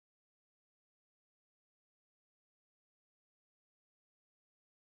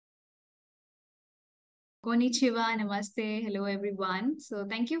Konnichiwa, namaste, hello everyone. So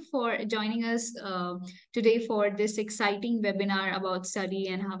thank you for joining us today for this exciting webinar about study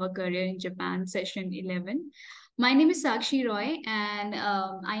and have a career in Japan, session 11. My name is Sakshi Roy and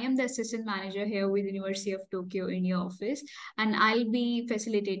I am the assistant manager here with University of Tokyo in your office, and I'll be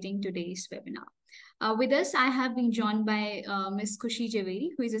facilitating today's webinar. With us, I have been joined by Ms. Kushi Javeri,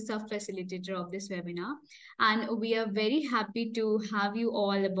 who is a sub-facilitator of this webinar. And we are very happy to have you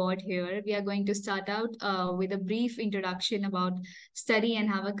all aboard here. We are going to start out with a brief introduction about Study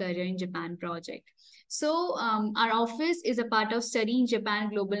and Have a Career in Japan project. So our office is a part of Study in Japan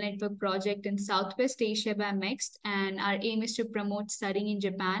Global Network project in Southwest Asia by MEXT, and our aim is to promote studying in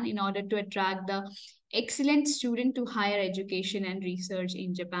Japan in order to attract the excellent student to higher education and research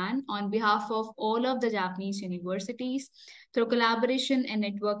in Japan on behalf of all of the Japanese universities through collaboration and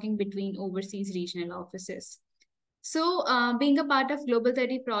networking between overseas regional offices. So, being a part of Global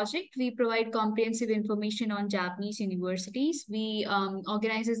 30 project, we provide comprehensive information on Japanese universities. We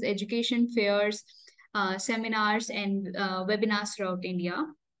organizes education fairs, seminars, and webinars throughout India.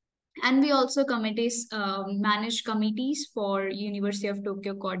 And we also manage committees for University of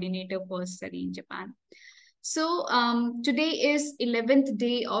Tokyo coordinator for study in Japan. So today is 11th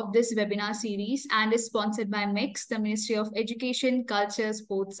day of this webinar series and is sponsored by MEX, the Ministry of Education, Culture,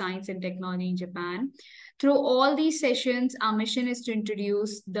 Sports, Science and Technology in Japan. Through all these sessions, our mission is to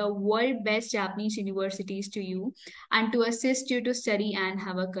introduce the world best Japanese universities to you and to assist you to study and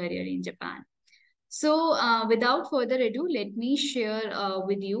have a career in Japan. So without further ado, let me share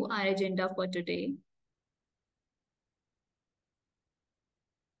with you our agenda for today.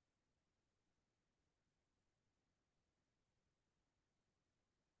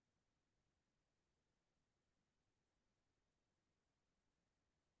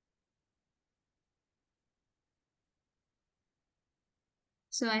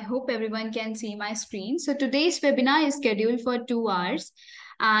 So I hope everyone can see my screen. So today's webinar is scheduled for 2 hours.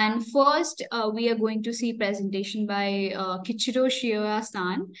 And first, we are going to see presentation by Kichiro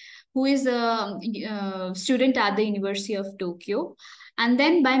Shioya-san, who is a student at the University of Tokyo. And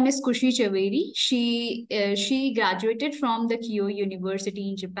then by Ms. Kushi Chaveri, she graduated from the Kyoto University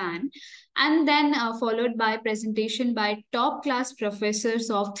in Japan. And then followed by presentation by top class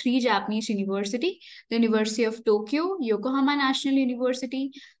professors of 3 Japanese universities, the University of Tokyo, Yokohama National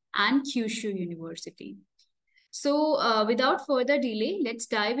University, and Kyushu University. So without further delay, let's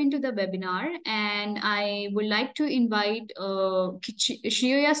dive into the webinar. And I would like to invite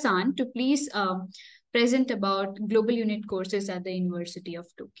Shioya-san to please present about global unit courses at the University of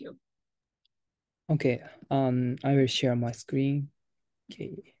Tokyo. Okay, I will share my screen.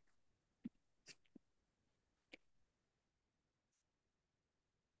 Okay.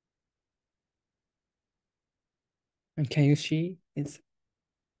 And can you see it?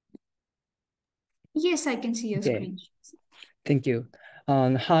 Yes, I can see your screen. Thank you.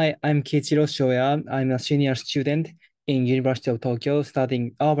 Hi, I'm Kichiro Shoya. I'm a senior student in University of Tokyo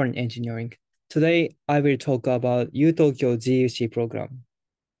studying urban engineering. Today, I will talk about UTokyo GUC program.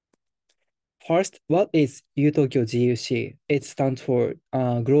 First, what is UTokyo GUC? It stands for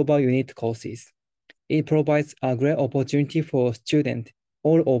Global Unit Courses. It provides a great opportunity for students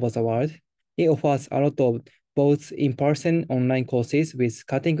all over the world. It offers a lot of both in-person online courses with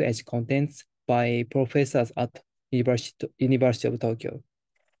cutting-edge contents by professors at University of Tokyo.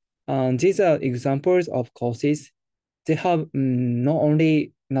 These are examples of courses. They have not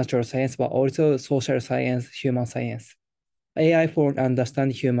only natural science, but also social science, human science, AI for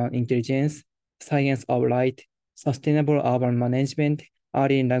understanding human intelligence, science of light, sustainable urban management,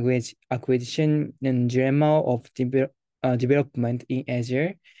 early language acquisition, and dilemma of development in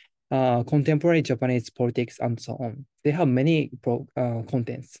Asia, contemporary Japanese politics, and so on. They have many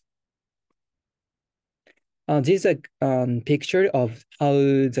contents. This is a picture of how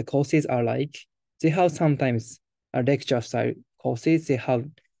the courses are like. They have sometimes a lecture style courses. They have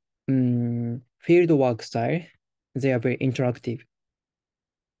field work style. They are very interactive.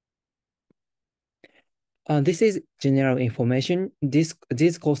 This is general information. These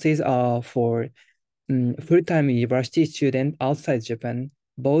courses are for full-time university students outside Japan.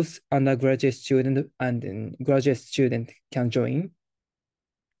 Both undergraduate student and graduate student can join.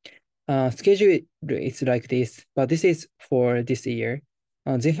 Schedule is like this, but this is for this year.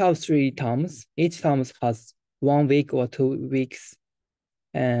 They have 3 terms. Each term has 1 week or 2 weeks.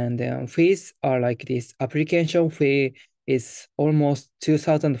 And fees are like this. Application fee is almost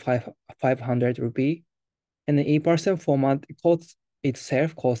 2,500 rupee. And the in-person format costs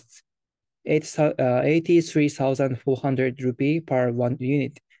 83,400 rupee per 1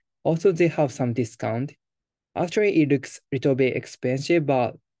 unit. Also, they have some discount. Actually, it looks a little bit expensive,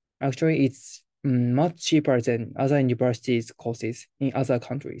 but actually it's much cheaper than other universities courses in other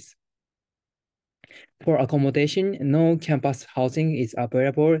countries. For accommodation, no campus housing is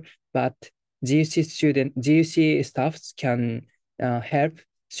available, but GUC staffs can help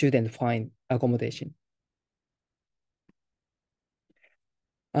students find accommodation.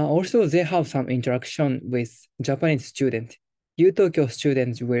 Also, they have some interaction with Japanese students. UTokyo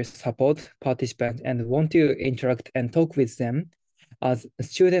students will support participants and want to interact and talk with them as a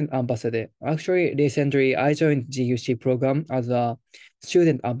student ambassador. Actually, recently I joined GUC program as a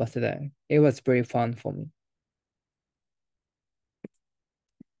student ambassador. It was very fun for me.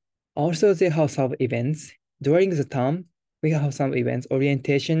 Also, they have some events. During the term, we have some events,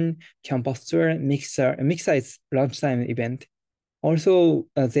 orientation, campus tour, mixer is lunchtime event. Also,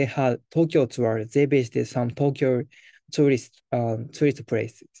 they had Tokyo tour. They visited some Tokyo tourist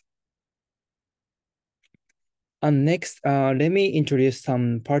places. And next, let me introduce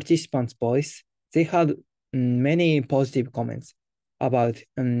some participants' voice. They had many positive comments about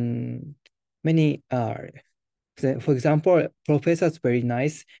many. For example, professors very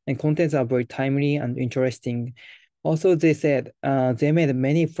nice and contents are very timely and interesting. Also, they said they made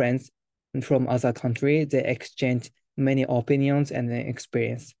many friends from other countries. They exchanged many opinions and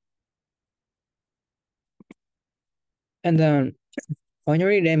experience. And then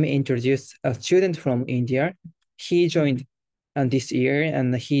finally, let me introduce a student from India. He joined this year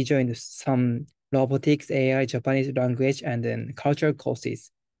and he joined some robotics, AI, Japanese language, and then cultural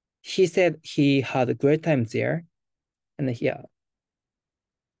courses. He said he had a great time there. And yeah.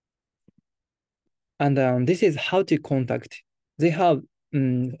 And this is how to contact. They have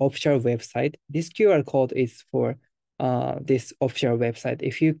official website. This QR code is for this official website.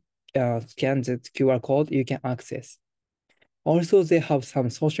 If you scan the QR code, you can access. Also, they have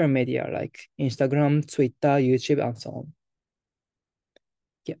some social media like Instagram, Twitter, YouTube, and so on.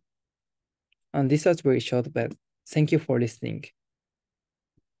 Yeah. And this was very short, but thank you for listening.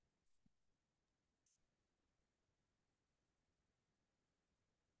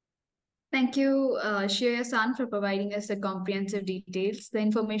 Thank you, Shreya-san, for providing us the comprehensive details. The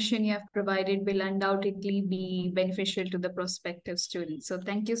information you have provided will undoubtedly be beneficial to the prospective students. So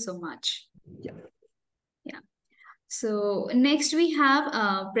thank you so much. Yeah. Yeah. So next we have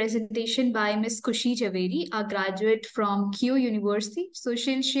a presentation by Ms. Kushi Javeri, a graduate from Kyoto University. So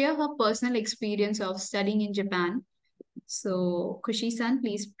she'll share her personal experience of studying in Japan. So Kushi-san,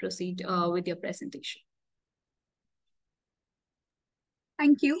 please proceed with your presentation.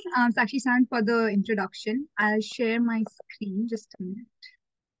 Thank you, Sakshi-san, for the introduction. I'll share my screen just a minute.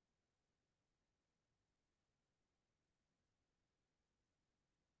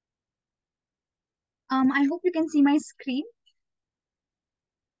 I hope you can see my screen.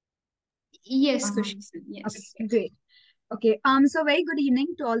 Yes, Kushi-san, yes. Okay, great. Okay, so very good evening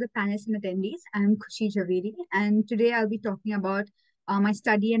to all the panelists and attendees. I'm Kushi Javeri, and today I'll be talking about my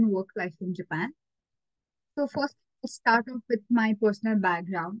study and work life in Japan. So first, let's start off with my personal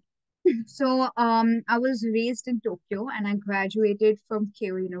background. So I was raised in Tokyo and I graduated from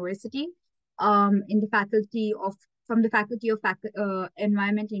Kyoto University in the faculty of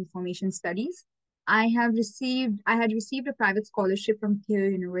Environment and Information Studies. I had received a private scholarship from Kyoto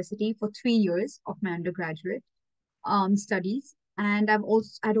University for 3 years of my undergraduate studies, and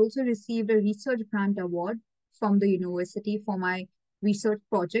I'd also received a research grant award from the university for my research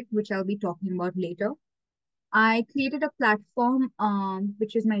project, which I'll be talking about later. I created a platform,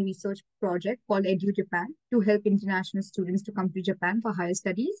 which is my research project called Edu Japan, to help international students to come to Japan for higher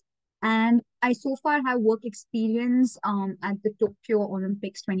studies. And I so far have work experience at the Tokyo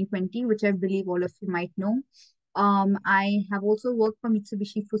Olympics 2020, which I believe all of you might know. I have also worked for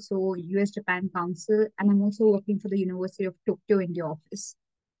Mitsubishi Fuso US Japan Council, and I'm also working for the University of Tokyo India office.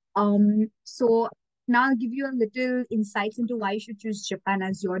 So now I'll give you a little insights into why you should choose Japan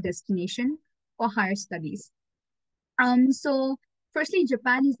as your destination for higher studies. So firstly,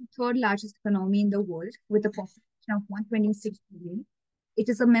 Japan is the third largest economy in the world with a population of 126 billion. It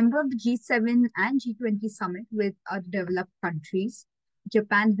is a member of the G7 and G20 summit with other developed countries.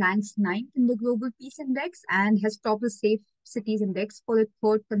 Japan ranks ninth in the Global Peace Index and has topped the Safe Cities Index for the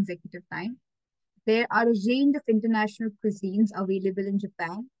third consecutive time. There are a range of international cuisines available in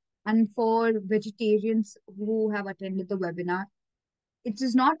Japan. And for vegetarians who have attended the webinar, it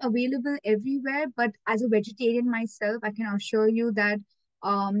is not available everywhere, but as a vegetarian myself, I can assure you that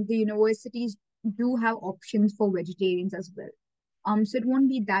the universities do have options for vegetarians as well. So it won't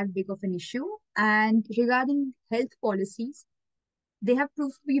be that big of an issue. And regarding health policies, they have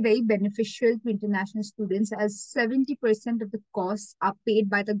proved to be very beneficial to international students as 70% of the costs are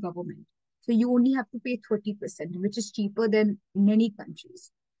paid by the government. So you only have to pay 30%, which is cheaper than many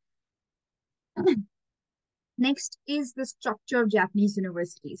countries. Next is the structure of Japanese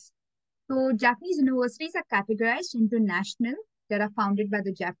universities. So Japanese universities are categorized into national, that are founded by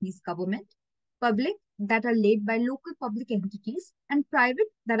the Japanese government, public, that are led by local public entities, and private,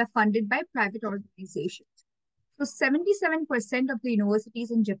 that are funded by private organizations. So 77% of the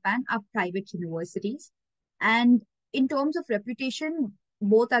universities in Japan are private universities. And in terms of reputation,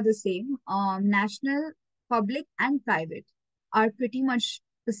 both are the same. National, public, and private are pretty much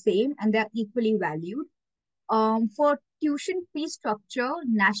the same and they're equally valued. For tuition fee structure,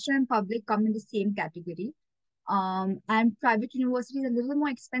 national and public come in the same category. And private universities are a little more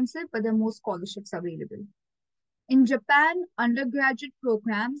expensive, but there are more scholarships available. In Japan, undergraduate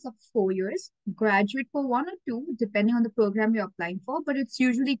programs are 4 years, graduate for 1 or 2, depending on the program you're applying for, but it's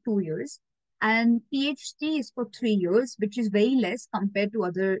usually 2 years. And PhD is for 3 years, which is very less compared to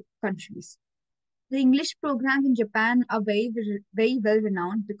other countries. The English programs in Japan are very well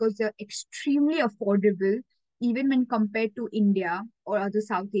renowned because they're extremely affordable, even when compared to India or other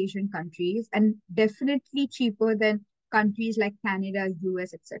South Asian countries, and definitely cheaper than countries like Canada,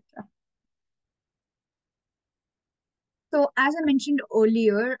 US, etc. So, as I mentioned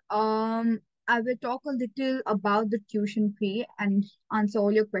earlier, I will talk a little about the tuition fee and answer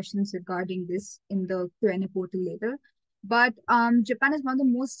all your questions regarding this in the Q&A portal later. But Japan is one of the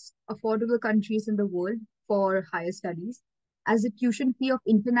most affordable countries in the world for higher studies, as the tuition fee of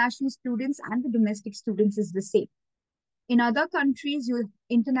international students and the domestic students is the same. In other countries,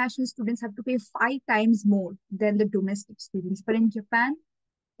 international students have to pay 5 times more than the domestic students. But in Japan,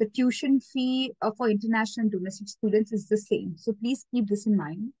 the tuition fee for international and domestic students is the same. So please keep this in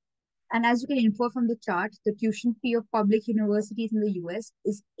mind. And as you can infer from the chart, the tuition fee of public universities in the US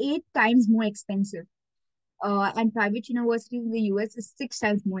is 8 times more expensive. And private universities in the US is 6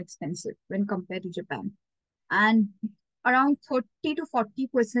 times more expensive when compared to Japan. And around 30 to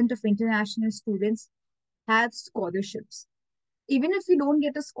 40% of international students have scholarships. Even if you don't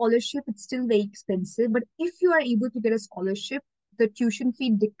get a scholarship, it's still very expensive. But if you are able to get a scholarship, the tuition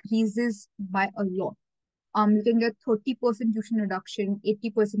fee decreases by a lot. You can get 30% tuition reduction,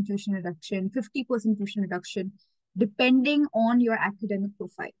 80% tuition reduction, 50% tuition reduction, depending on your academic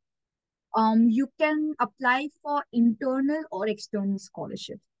profile. You can apply for internal or external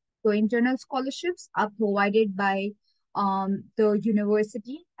scholarships. So internal scholarships are provided by the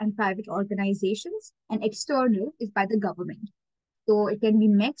university and private organizations, and external is by the government. So it can be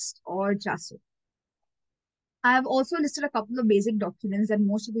mixed or just. I have also listed a couple of basic documents that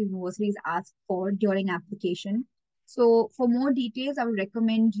most of the universities ask for during application. So for more details, I would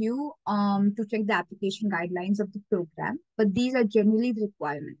recommend you to check the application guidelines of the program, but these are generally the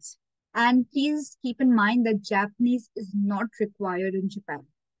requirements. And please keep in mind that Japanese is not required in Japan.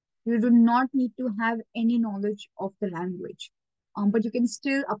 You do not need to have any knowledge of the language, but you can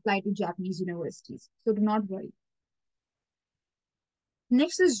still apply to Japanese universities. So do not worry.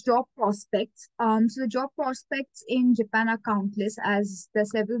 Next is job prospects. So the job prospects in Japan are countless as there are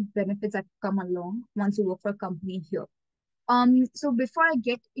several benefits that come along once you work for a company here. So before I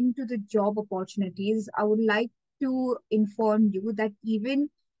get into the job opportunities, I would like to inform you that even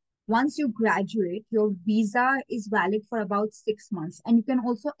once you graduate, your visa is valid for about 6 months, and you can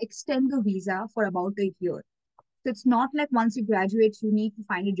also extend the visa for about a year. So it's not like once you graduate, you need to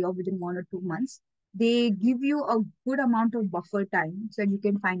find a job within 1 or 2 months. They give you a good amount of buffer time so that you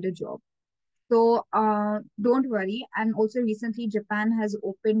can find a job. So don't worry. And also recently, Japan has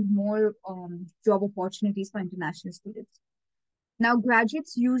opened more job opportunities for international students. Now,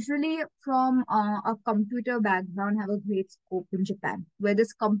 graduates usually from a computer background have a great scope in Japan, whether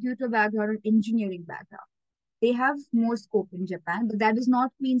it's computer background or engineering background. They have more scope in Japan, but that does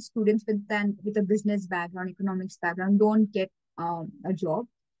not mean students with a business background, economics background don't get a job.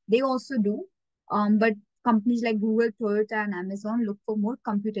 They also do, but companies like Google, Toyota, and Amazon look for more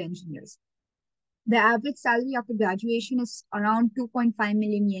computer engineers. The average salary after graduation is around 2.5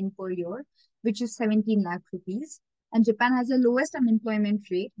 million yen per year, which is 17 lakh rupees. And Japan has the lowest unemployment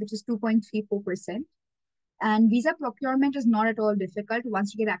rate, which is 2.34%. And visa procurement is not at all difficult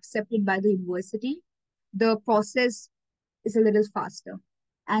once you get accepted by the university. The process is a little faster.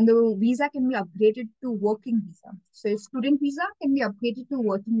 And the visa can be upgraded to working visa. So student visa can be upgraded to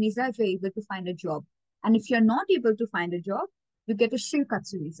working visa if you're able to find a job. And if you're not able to find a job, you get a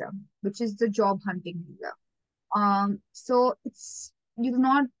shirikatsu visa, which is the job hunting visa. So it's you do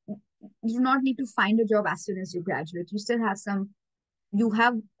not need to find a job as soon as you graduate. You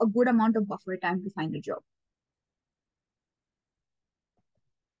have a good amount of buffer time to find a job.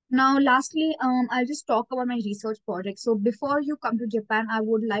 Now, lastly, I'll just talk about my research project. So before you come to Japan, I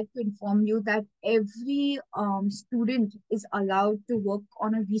would like to inform you that every student is allowed to work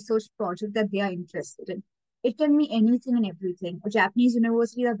on a research project that they are interested in. It can be anything and everything. Japanese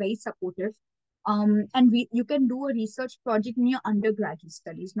universities are very supportive. And you can do a research project in your undergraduate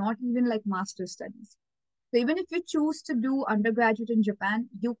studies, not even like master studies. So even if you choose to do undergraduate in Japan,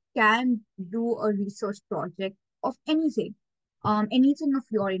 you can do a research project of anything of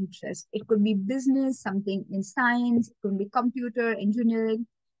your interest. It could be business, something in science, it could be computer, engineering,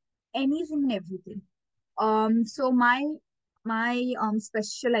 anything and everything. So my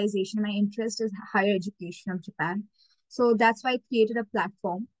specialization, my interest is higher education of Japan. So that's why I created a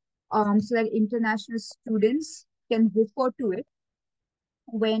platform so that international students can refer to it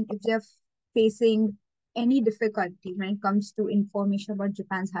when if they're facing any difficulty when it comes to information about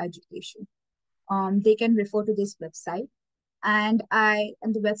Japan's higher education. They can refer to this website. And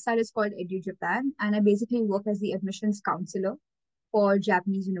the website is called Edu Japan, and I basically work as the admissions counselor for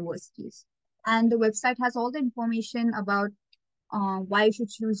Japanese universities. And the website has all the information about why you should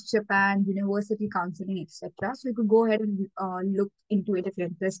choose Japan, university counseling, etc. So you could go ahead and look into it if you're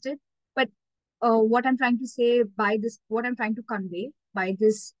interested. But what I'm trying to say by this, what I'm trying to convey by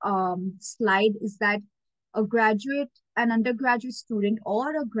this slide is that an undergraduate student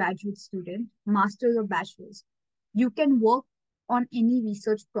or a graduate student, master's or bachelor's, you can work on any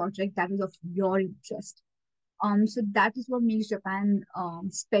research project that is of your interest. So that is what makes Japan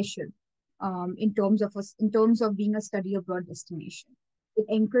special in terms of being a study abroad destination. It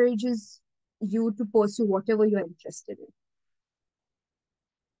encourages you to pursue whatever you're interested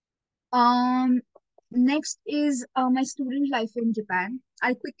in. Next is my student life in Japan.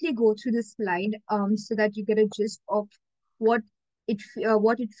 I'll quickly go through this slide so that you get a gist of what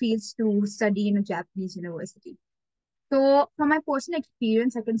what it feels to study in a Japanese university. So, from my personal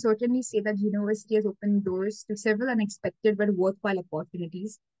experience, I can certainly say that university has opened doors to several unexpected but worthwhile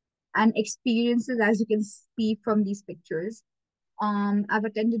opportunities and experiences, as you can see from these pictures. I've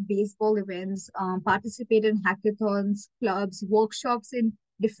attended baseball events, participated in hackathons, clubs, workshops in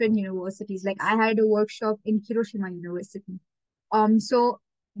different universities. Like I had a workshop in Hiroshima University. So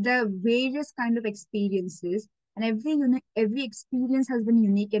there are various kind of experiences, and every experience has been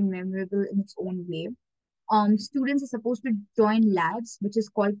unique and memorable in its own way. Students are supposed to join labs, which is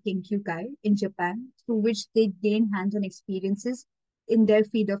called Kenkyukai in Japan, through which they gain hands-on experiences in their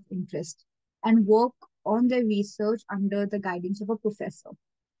field of interest and work on their research under the guidance of a professor.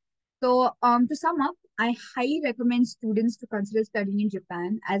 So, to sum up, I highly recommend students to consider studying in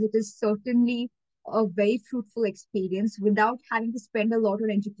Japan as it is certainly a very fruitful experience without having to spend a lot on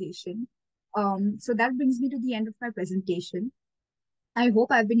education. So that brings me to the end of my presentation. I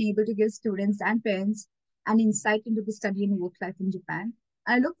hope I've been able to give students and parents an insight into the study and work life in Japan.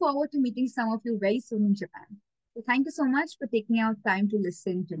 I look forward to meeting some of you very soon in Japan. So thank you so much for taking out time to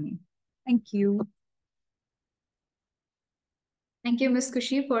listen to me. Thank you. Thank you, Ms.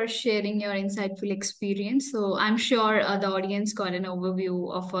 Kushi, for sharing your insightful experience. So I'm sure the audience got an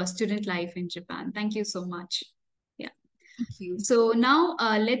overview of student life in Japan. Thank you so much. Yeah. Thank you. So now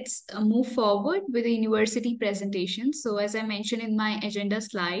let's move forward with the university presentation. So as I mentioned in my agenda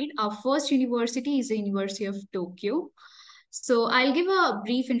slide, our first university is the University of Tokyo. So I'll give a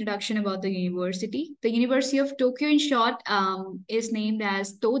brief introduction about the university. The University of Tokyo, in short, is named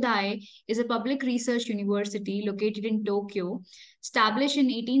as Todai, is a public research university located in Tokyo, established in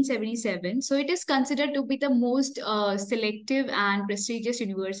 1877. So it is considered to be the most selective and prestigious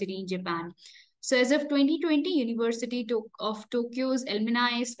university in Japan. So as of 2020, University of Tokyo's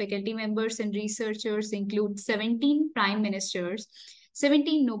alumni, faculty members, and researchers include 17 prime ministers,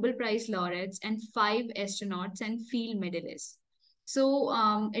 17 Nobel Prize laureates, and 5 astronauts and field medalists. So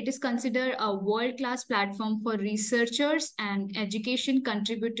it is considered a world-class platform for researchers, and education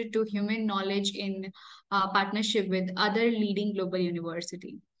contributed to human knowledge in partnership with other leading global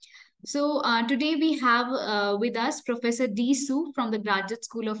universities. So today we have with us Professor D. Su from the Graduate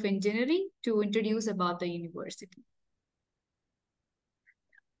School of Engineering to introduce about the university.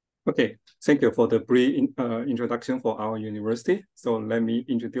 Okay, thank you for the brief introduction for our university. So let me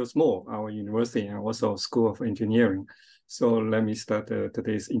introduce more our university and also School of Engineering. So let me start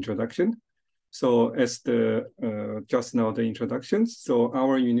today's introduction. So as the just now the introduction, so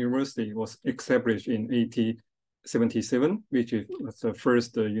our university was established in 1877, which was the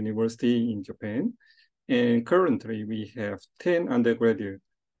first university in Japan. And currently we have 10 undergraduate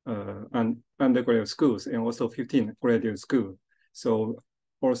schools and also 15 graduate schools. So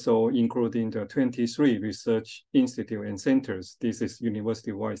also including the 23 research institute and centers. This is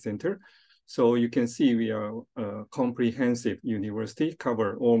university-wide center. So you can see we are a comprehensive university,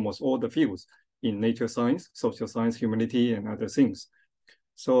 cover almost all the fields in nature science, social science, humanity, and other things.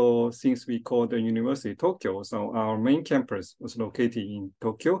 So since we call the University Tokyo, so our main campus was located in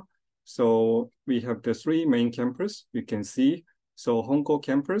Tokyo. So we have the three main campus you can see. So Hongo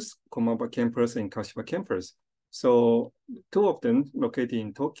campus, Komaba campus, and Kashiwa campus. So two of them located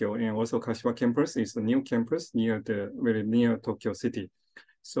in Tokyo, and also Kashiwa campus is a new campus very near Tokyo City.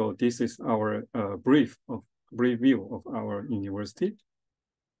 So this is our brief view of our university.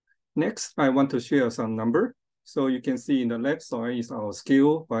 Next, I want to share some number. So you can see in the left side is our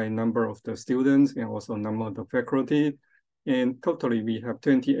scale by number of the students and also number of the faculty. And totally we have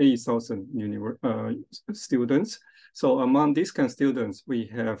 28,000 students. So among these kind of students, we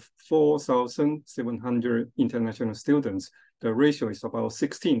have 4,700 international students. The ratio is about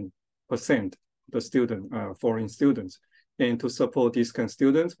 16% the student foreign students. And to support these kind of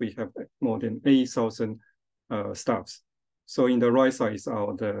students, we have more than 8,000 staffs. So in the right side is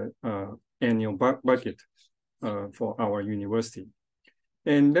the annual budget for our university.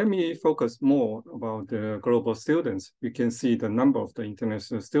 And let me focus more about the global students. You can see the number of the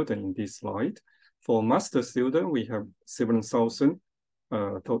international students in this slide. For master student, we have 7,000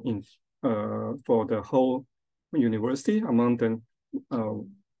 for the whole university. Among them,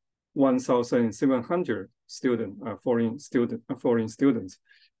 1,700 foreign students.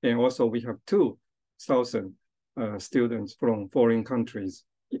 And also we have 2,000 students from foreign countries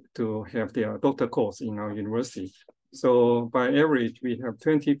to have their doctor course in our university. So by average, we have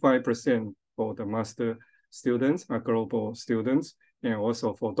 25% for the master students are global students, and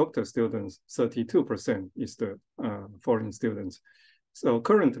also for doctor students, 32% is the foreign students. So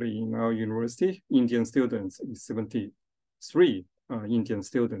currently in our university, Indian students is 73 Indian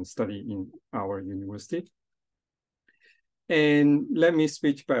students study in our university. And let me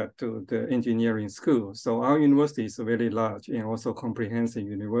switch back to the engineering school. So our university is a very large and also comprehensive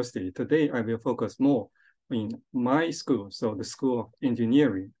university. Today, I will focus more in my school, so the School of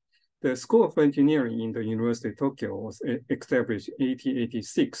Engineering. The School of Engineering in the University of Tokyo was established in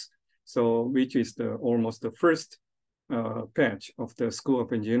 1886, so which is almost the first batch of the School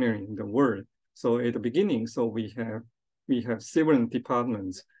of Engineering in the world. So at the beginning, so we have 7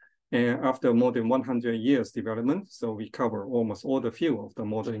 departments. And after more than 100 years development, so we cover almost all the field of the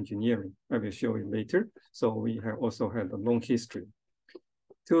modern engineering. I will show you later. So we have also had a long history.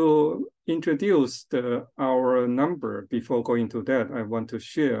 To introduce our number, before going to that, I want to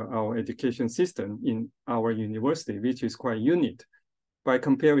share our education system in our university, which is quite unique. By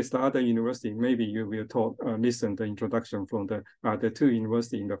compare with the other university, maybe you will listen the introduction from the other 2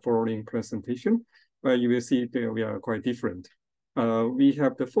 universities in the following presentation, but you will see that we are quite different. We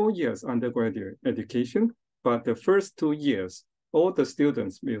have the 4 years undergraduate education, but the first 2 years, all the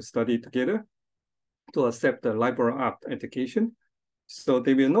students will study together to accept the liberal arts education. So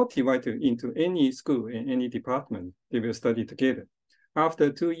they will not divide into any school and any department. They will study together.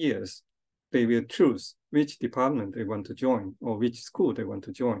 After 2 years, they will choose which department they want to join or which school they want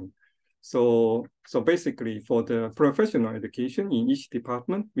to join. So basically for the professional education in each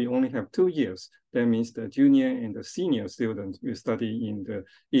department, we only have 2 years. That means the junior and the senior students will study in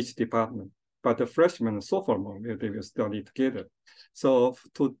each department. But the freshman and sophomore, they will study together. So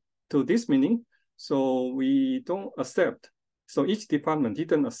to this meaning, so we don't accept. So each department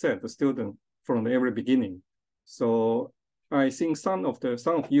didn't accept the student from the very beginning. So I think some of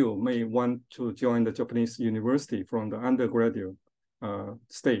you may want to join the Japanese university from the undergraduate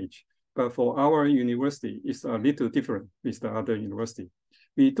stage. But for our university, it's a little different with the other university.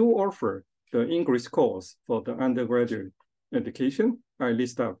 We do offer the English course for the undergraduate education. I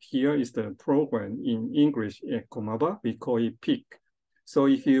list up here is the program in English at Komaba. We call it PIC. So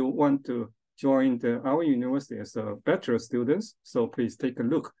if you want to join our university as a bachelor students, so please take a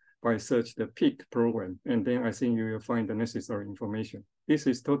look by search the PIC program, and then I think you will find the necessary information. This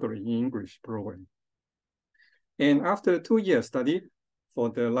is totally in English program. And after 2 years study for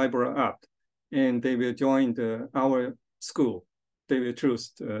the liberal arts, and they will join our school. They will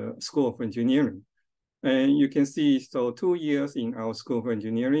choose the School of Engineering. And you can see, so 2 years in our School of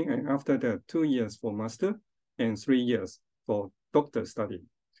Engineering, and after that, 2 years for master and 3 years for doctor study.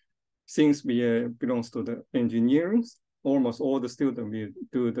 Since we belongs to the engineering, almost all the students will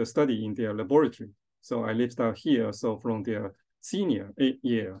do the study in their laboratory. So I list out here, so from their senior 8th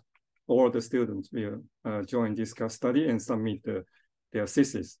year, all the students will join this class study and submit their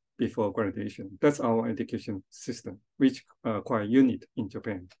thesis before graduation. That's our education system, which quite unique in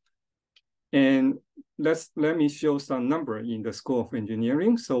Japan. And let me show some number in the School of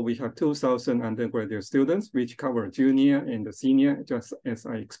Engineering. So we have 2,000 undergraduate students, which cover junior and the senior, just as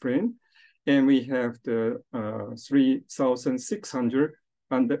I explained. And we have the 3,600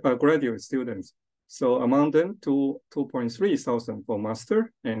 graduate students. So among them, 2.3 thousand for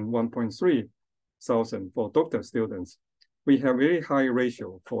master and 1.3 thousand for doctor students. We have very high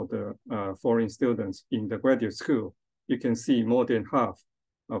ratio for the foreign students in the graduate school. You can see more than half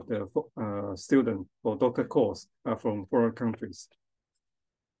of the students for doctor course are from foreign countries.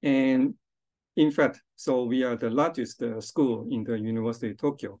 And in fact, so we are the largest school in the University of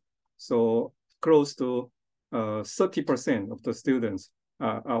Tokyo. So close to 30% of the students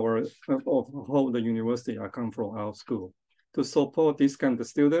of whole the university are come from our school. To support this kind of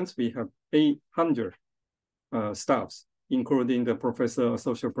students, we have 800 staffs, including the professor,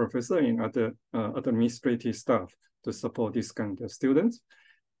 associate professor, and other administrative staff to support this kind of students.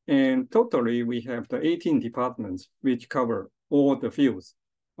 And totally, we have the 18 departments which cover all the fields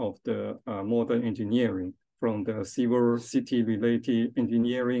of the modern engineering, from the civil, city-related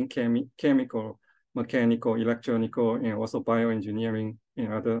engineering, chemical, mechanical, electronical, and also bioengineering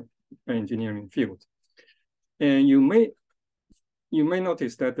and other engineering fields. And you may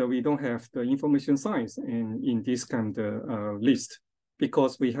notice that we don't have the information science in this kind of list,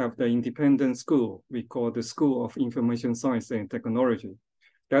 because we have the independent school we call the School of Information Science and Technology.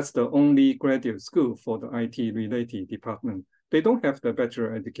 That's the only graduate school for the IT-related department. They don't have the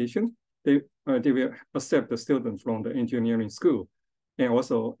bachelor education. They will accept the students from the engineering school and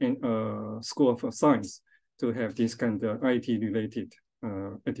also in School of Science to have this kind of IT-related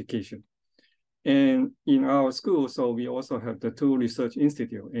education. And in our school, so we also have the 2 research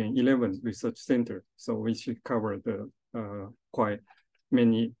institute and 11 research centers. So we should cover the quite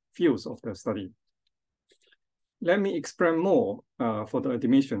many fields of the study. Let me explain more for the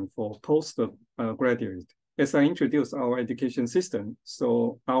admission for postgraduate. As I introduced our education system,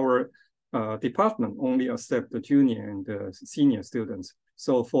 so our department only accept the junior and the senior students.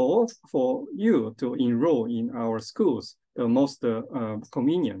 So for you to enroll in our schools, the most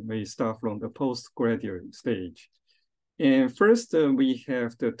convenient way start from the postgraduate stage. And first, we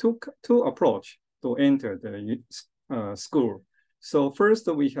have the two approach to enter the school. So first,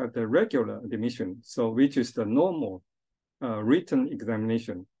 we have the regular admission, so which is the normal written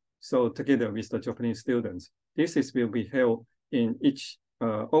examination. So together with the Japanese students, will be held in each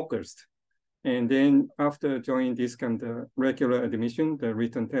August. And then after joining this kind of regular admission, the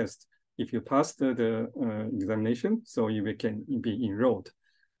written test, if you pass the examination, so you can be enrolled.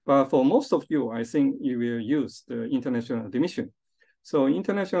 But for most of you, I think you will use the international admission. So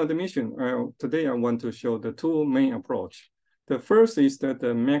international admission, today I want to show the 2 main approach. The first is that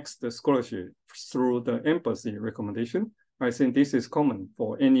the max the scholarship through the embassy recommendation. I think this is common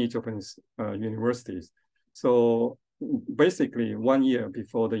for any Japanese universities. So basically 1 year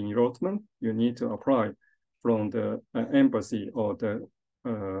before the enrollment, you need to apply from the embassy or the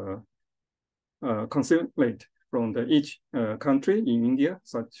consulate from each country in India.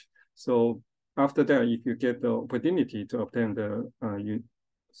 So after that, if you get the opportunity to obtain the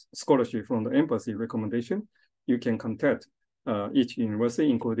scholarship from the embassy recommendation, you can contact each university,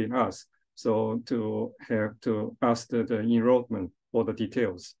 including us, so to have to ask the enrollment for the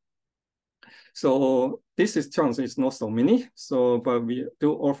details. So this chance is not so many, but we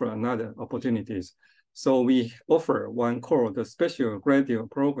do offer another opportunities. So we offer one called the special graduate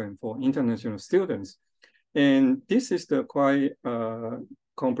program for international students. And this is the quite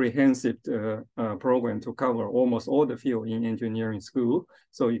comprehensive program to cover almost all the field in engineering school.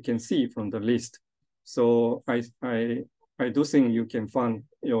 So you can see from the list. So I do think you can find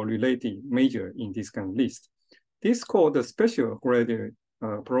your related major in this kind of list. This called the special graduate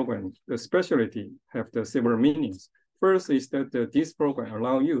program. The specialty have the several meanings. First is that this program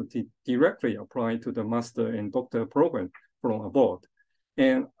allow you to directly apply to the master and doctor program from abroad,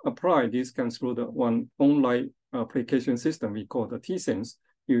 and apply this comes through the one online application system we call the T-Sense.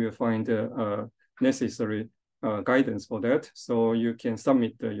 You will find the necessary guidance for that. So you can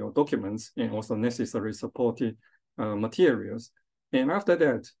submit your documents and also necessary supporting materials. And after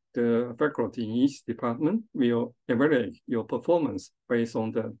that, the faculty in each department will evaluate your performance based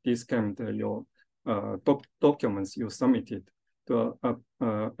on this kind of your documents you submitted to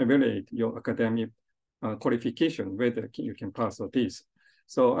evaluate your academic qualification, whether you can pass or this.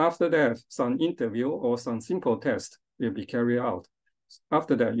 So after that, some interview or some simple test will be carried out.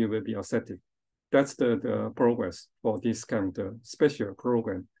 After that, you will be accepted. That's the progress for this kind of special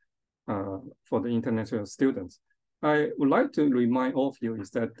program for the international students. I would like to remind all of you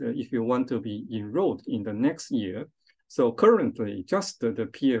is that if you want to be enrolled in the next year, so currently just the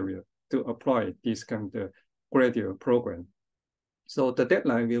period to apply this kind of graduate program. So the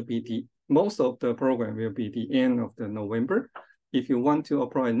deadline will be most of the program will be the end of the November. If you want to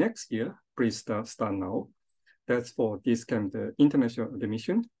apply next year, please start now. That's for this kind of international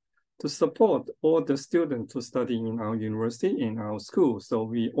admission. To support all the students to study in our university, in our school, so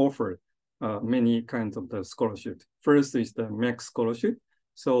we offer many kinds of the scholarship. First is the max scholarship.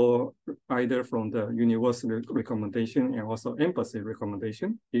 So either from the university recommendation and also embassy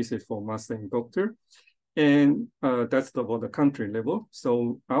recommendation. This is for master and doctor. And that's for the country level.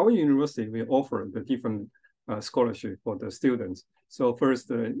 So our university will offer the different scholarship for the students. So first,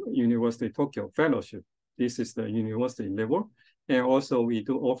 the University of Tokyo Fellowship. This is the university level. And also we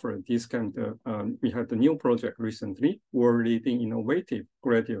do offer this kind of, we had the new project recently, World Leading Innovative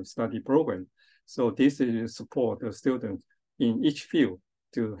Graduate Study Program. So this is support the students in each field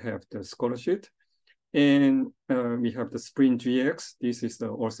to have the scholarship. And we have the Spring GX. This is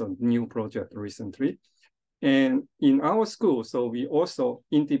also new project recently. And in our school, so we also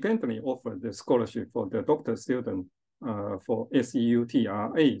independently offer the scholarship for the doctor student for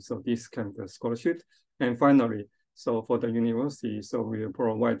SEUTRA. So this kind of scholarship. And finally, so for the university, so we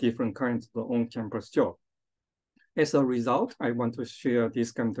provide different kinds of on-campus job. As a result, I want to share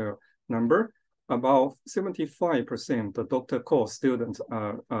this kind of number. About 75% the doctor course students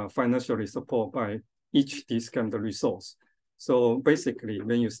are financially supported by each this kind of resource. So basically,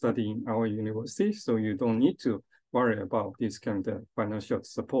 when you study in our university, so you don't need to worry about this kind of financial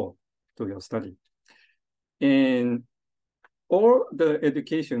support to your study. And all the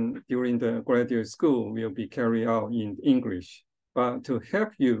education during the graduate school will be carried out in English, but to help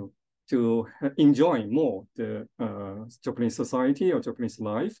you to enjoy more the Japanese society or Japanese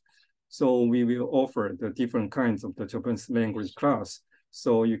life, so we will offer the different kinds of the Japanese language class.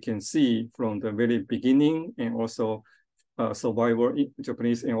 So you can see from the very beginning and also survival in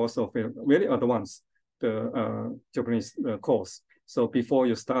Japanese and also very advanced the Japanese course. So before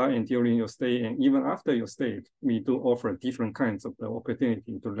you start and during your stay and even after your stay, we do offer different kinds of the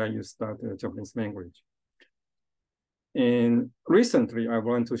opportunity to let you start the Japanese language. And recently, I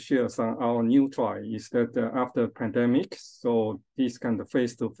want to share some our new try is that after pandemic, so this kind of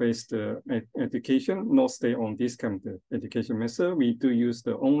face-to-face education, not stay on this kind of education method. We do use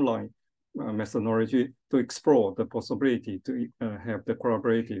the online methodology to explore the possibility to have the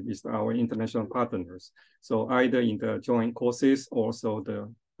collaborative with our international partners. So either in the joint courses, also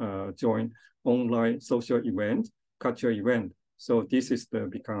the joint online social event, cultural event. So this is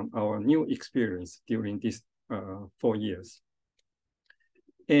become our new experience during this 4 years.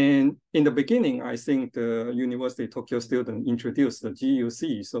 And in the beginning, I think the University of Tokyo student introduced the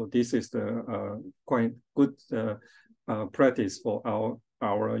GUC. So this is the quite good practice for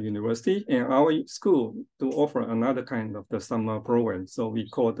our university and our school to offer another kind of the summer program. So we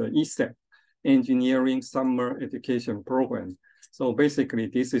call the ESEP, Engineering Summer Education Program. So basically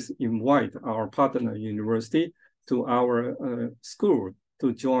this is invite our partner university to our school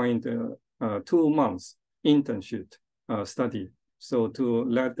to join the 2 months internship study. So to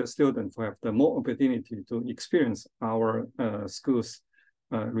let the students have the more opportunity to experience our school's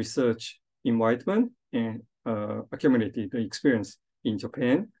research environment and accumulate the experience in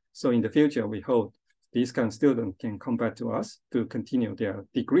Japan. So in the future, we hope these kind of students can come back to us to continue their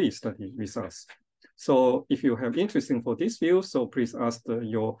degree study with us. So if you have interest for this field, so please ask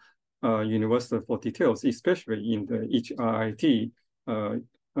your university for details, especially in the HRIT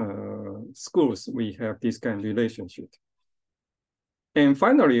schools, we have this kind of relationship. And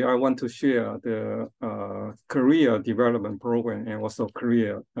finally, I want to share the career development program and also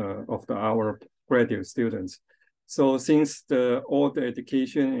career of our graduate students. So since all the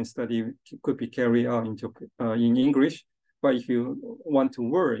education and study could be carried out in English, but if you want to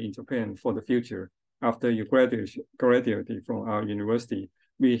work in Japan for the future, after you graduate from our university,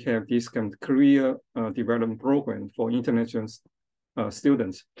 we have this kind of career development program for international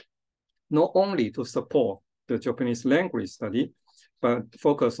students, not only to support the Japanese language study, but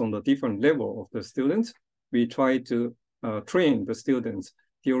focus on the different level of the students. We try to train the students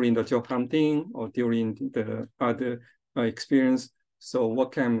during the job hunting or during the other experience. So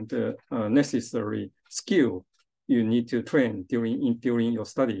what kind of necessary skill you need to train during your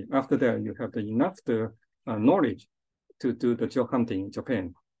study. After that, you have enough knowledge to do the job hunting in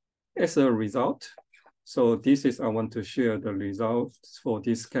Japan. As a result, so this is, I want to share the results for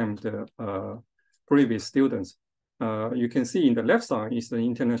this kind of previous students. You can see in the left side is the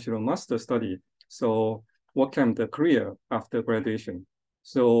international master study. So what kind of career after graduation?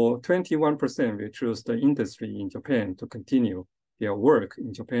 So 21% will choose the industry in Japan to continue their work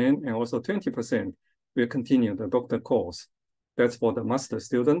in Japan, and also 20% will continue the doctor course. That's for the master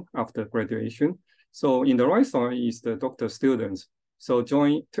student after graduation. So in the right side is the doctor students. So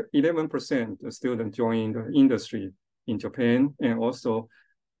 11% the student join the industry in Japan, and also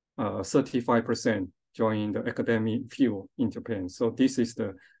 35% join the academic field in Japan. So this is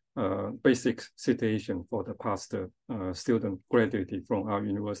the basic situation for the past student graduated from our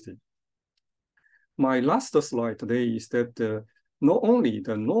university. My last slide today is that not only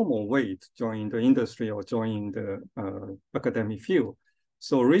the normal way to join the industry or join the academic field.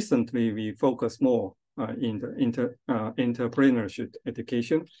 So recently we focus more in the entrepreneurship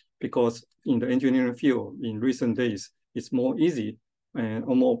education, because in the engineering field in recent days, it's more easy and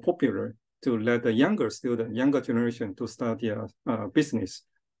more popular to let the younger generation to start their business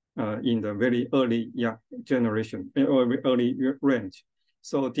in the very early generation, or early range.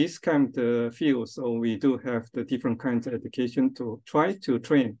 So this kind of field, so we do have the different kinds of education to try to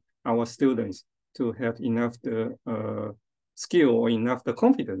train our students to have enough the skill or enough the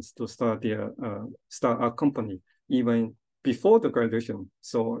confidence to start a company even before the graduation.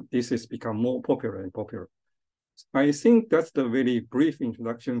 So this has become more popular and popular. I think that's the very brief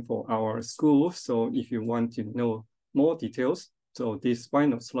introduction for our school. So if you want to know more details, so this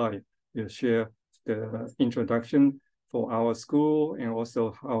final slide will share the introduction for our school, and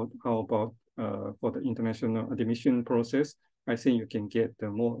also how about for the international admission process. I think you can get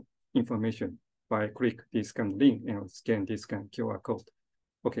more information by click this kind of link and scan this kind of QR code.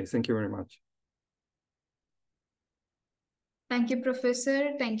 Okay, thank you very much. Thank you,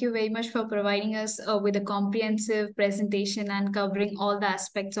 Professor. Thank you very much for providing us with a comprehensive presentation and covering all the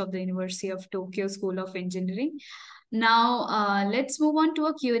aspects of the University of Tokyo School of Engineering. Now, let's move on to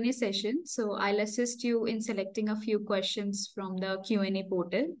a Q&A session. So I'll assist you in selecting a few questions from the Q&A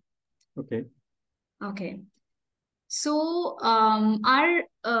portal. Okay. Okay. So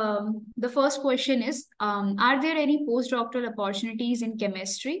the first question is, are there any postdoctoral opportunities in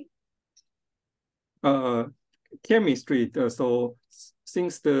chemistry? Chemistry, so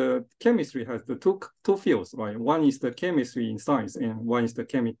since the chemistry has the two fields, right? One is the chemistry in science, and one is the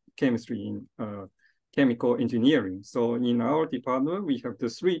chemistry in chemical engineering. So in our department, we have the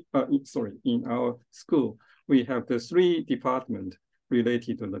in our school, we have the three departments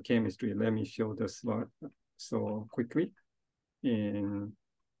related to the chemistry. Let me show the slide so quickly. And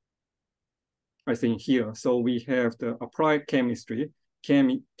I think here, so we have the applied chemistry,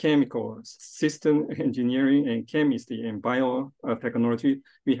 chemical system engineering, and chemistry and biotechnology.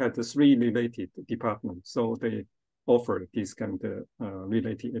 We have the three related departments. So they offer this kind of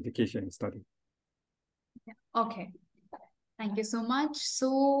related education and study. Okay. Thank you so much.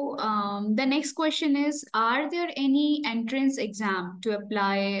 So the next question is, are there any entrance exam to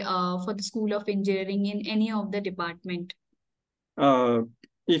apply for the School of Engineering in any of the department?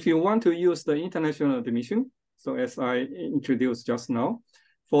 If you want to use the international admission, so as I introduced just now,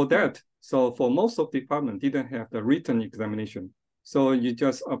 for that, so for most of the department didn't have the written examination. So you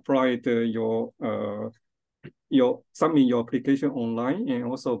just apply submit your application online, and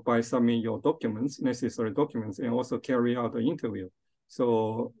also by submit your necessary documents, and also carry out the interview.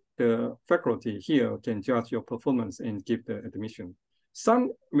 So the faculty here can judge your performance and give the admission.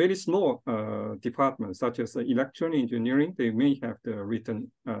 Some very small departments, such as electronic engineering, they may have the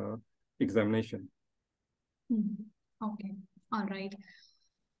written examination. Okay, all right.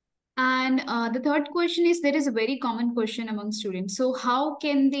 And the third question is, there is a very common question among students. So how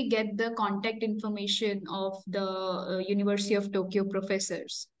can they get the contact information of the University of Tokyo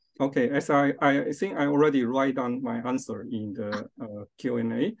professors? Okay, as I think I already write down my answer in the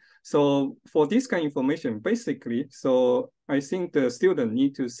Q&A. So for this kind of information, basically, so I think the student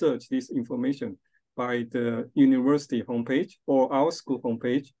need to search this information by the university homepage or our school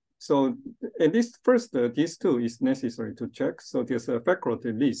homepage. So at least first, these two is necessary to check. So there's a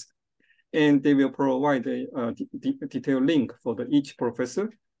faculty list, and they will provide a detailed link for each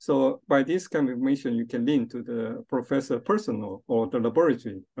professor. So by this kind of information, you can link to the professor personal or the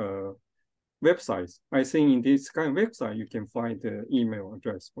laboratory websites. I think in this kind of website, you can find the email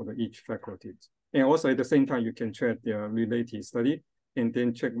address for each faculty. And also at the same time, you can check their related study and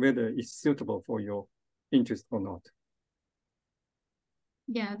then check whether it's suitable for your interest or not.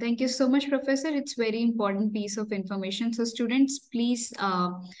 Yeah, thank you so much, Professor. It's very important piece of information. So students, please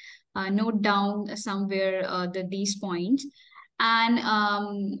note down somewhere these points. And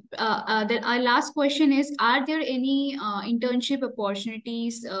our last question is, are there any internship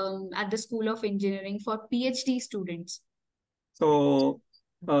opportunities at the School of Engineering for PhD students? So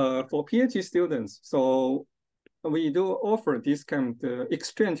for PhD students, so we do offer this kind of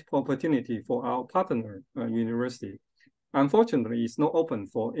exchange opportunity for our partner university. Unfortunately, it's not open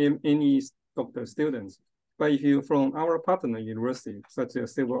for any doctor students. But if you're from our partner university, such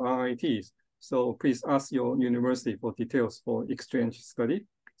as several RITs, so please ask your university for details for exchange study.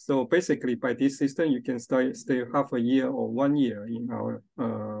 So basically, by this system, you can stay half a year or 1 year in our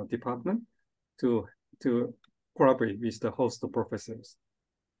department to collaborate with the host professors.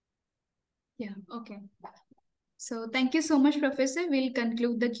 Yeah, okay. So thank you so much, Professor. We'll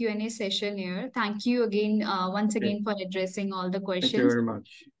conclude the Q&A session here. Thank you again, once again, for addressing all the questions. Thank you very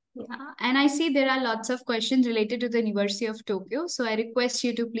much. And I see there are lots of questions related to the University of Tokyo. So I request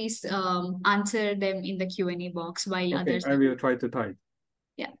you to please answer them in the Q&A box while others. I will try to type.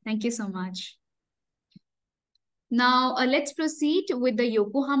 Yeah, thank you so much. Now, let's proceed with the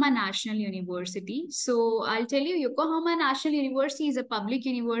Yokohama National University. So I'll tell you, Yokohama National University is a public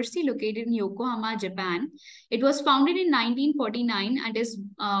university located in Yokohama, Japan. It was founded in 1949 and is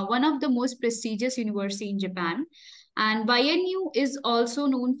one of the most prestigious universities in Japan. And YNU is also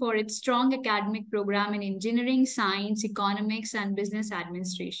known for its strong academic program in engineering, science, economics, and business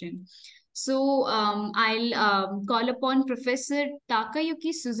administration. So I'll call upon Professor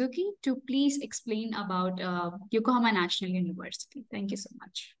Takayuki Suzuki to please explain about Yokohama National University. Thank you so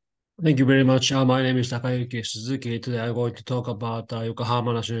much. Thank you very much. My name is Takayuki Suzuki. Today I'm going to talk about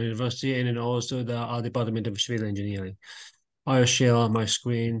Yokohama National University and then also the Department of Civil Engineering. I'll share my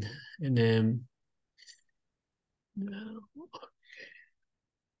screen and then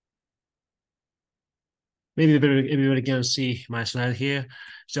maybe everybody can see my slide here.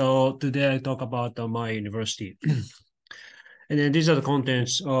 So today I talk about my university. And then these are the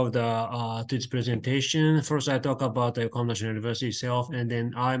contents of this presentation. First, I talk about the Yokohama National University itself, and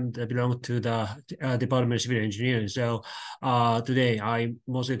then I belong to the Department of Civil Engineering. So today, I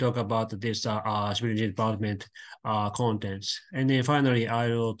mostly talk about this Civil Engineering Department contents. And then finally, I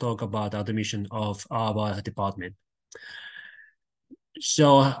will talk about the admission of our department.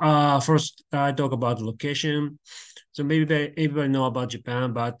 So first, I talk about the location. So maybe everybody know about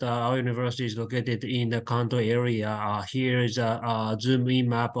Japan, but our university is located in the Kanto area. Here is a zoom-in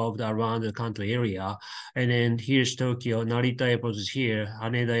map of around the Kanto area. And then here's Tokyo. Narita Airport is here.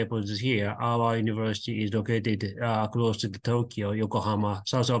 Haneda Airport is here. Our university is located close to the Tokyo, Yokohama,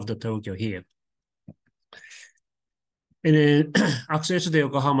 south of the Tokyo here. And then access to the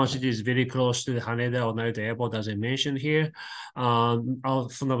Yokohama city is very close to the Haneda or Narita Airport, as I mentioned here. From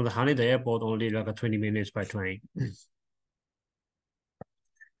the Haneda Airport, only like 20 minutes by train.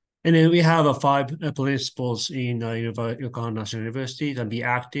 And then we have 5 principles in Yokohama National University: to be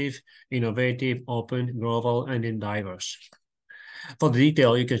active, innovative, open, global, and then diverse. For the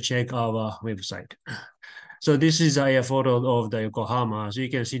detail, you can check our website. So this is a photo of the Yokohama. So you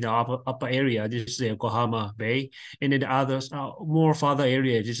can see the upper area. This is the Yokohama Bay. And then the others, more farther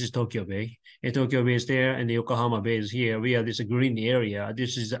area, this is Tokyo Bay. And Tokyo Bay is there, and the Yokohama Bay is here. We have this green area.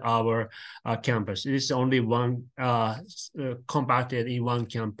 This is our campus. This is only one compacted in one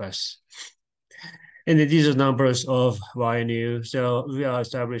campus. And then these are numbers of YNU. So we are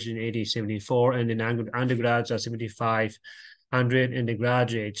established in 1874, and then undergrads are 7,500, and the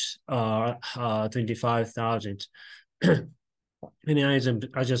graduates are 25,000. And as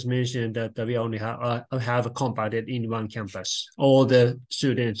I just mentioned that we only have compacted in one campus. All the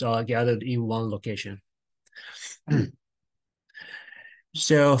students are gathered in one location.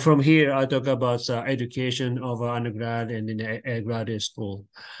 So from here, I talk about education of undergrad and in a graduate school.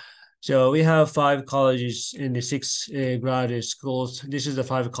 So we have 5 colleges in the 6 graduate schools. This is the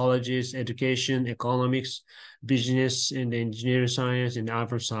 5 colleges: education, economics, business, and engineering science, and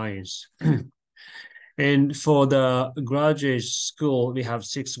urban science. And for the graduate school, we have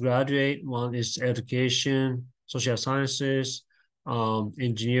 6 graduate. One is education, social sciences,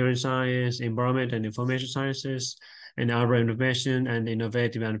 engineering science, environment and information sciences, and urban innovation, and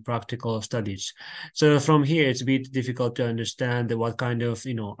innovative and practical studies. So from here, it's a bit difficult to understand what kind of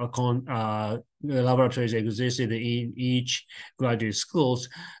laboratories existed in each graduate schools.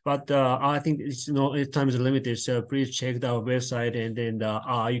 But I think it's time is limited, so please check our website, and then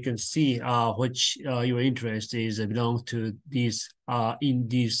you can see which your interest is belong to these in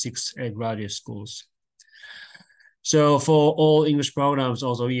these 6 graduate schools. So for all English programs,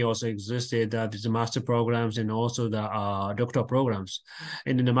 we also existed the master programs and also the doctoral programs.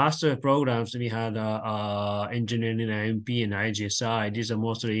 And in the master programs, we had engineering, MP, and IGSI. These are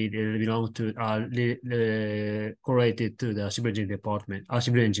mostly belong to correlated to the civil engineering department,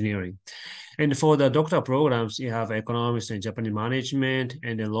 civil engineering. And for the doctoral programs, you have economics and Japanese management,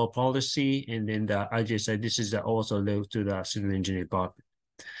 and then law policy, and then the IGSI. This is also linked to the civil engineering department.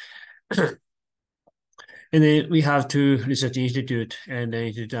 And then we have 2 research institute and the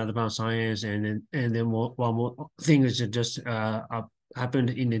Institute of Advanced Science, and then one more thing is just happened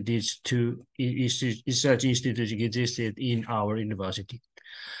in these 2 research institutes existed in our university.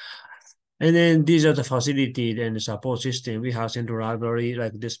 And then these are the facility and the support system. We have central library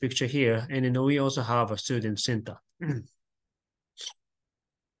like this picture here. And then we also have a student center. And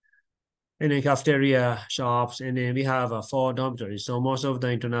then cafeteria, shops, and then we have 4 dormitories. So most of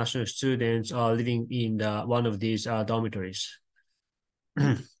the international students are living in one of these dormitories.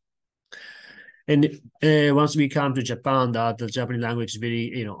 And once we come to Japan, the Japanese language is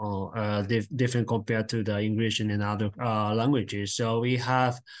very, different compared to the English and other languages. So we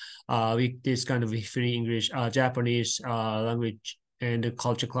have this kind of free English, Japanese language and the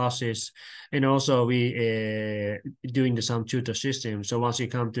culture classes, and also we doing some tutor system. So once you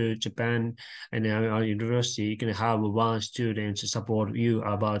come to Japan and our university, you can have one student to support you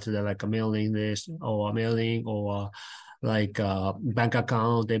about like a mailing list or a mailing or like bank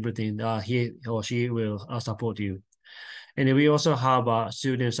account, everything. He or she will support you. And we also have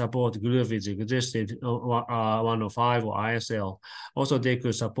student support group which existed 105 or ISL. Also, they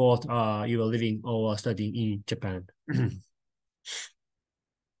could support you living or studying in Japan.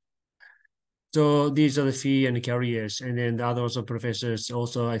 So these are the fee and the careers, and then the other also professors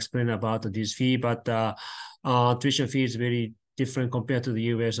also explain about this fee, but tuition fee is very different compared to the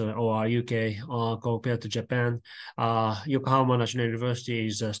US or UK compared to Japan. Yokohama National University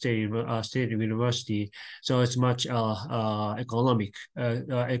is a state university, so it's much economical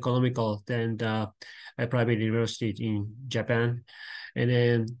than a private university in Japan. And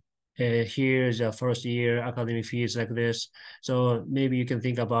then here's a first year academic fees like this. So maybe you can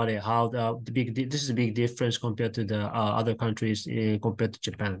think about it, how this is a big difference compared to the other countries compared to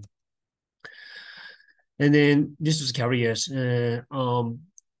Japan. And then this is careers. Here,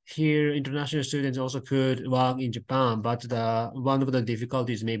 international students also could work in Japan, but one of the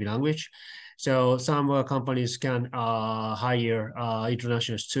difficulties may be language. So some companies can hire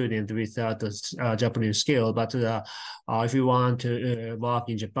international students without the Japanese skill, but if you want to work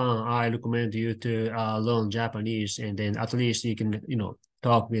in Japan, I recommend you to learn Japanese, and then at least you can,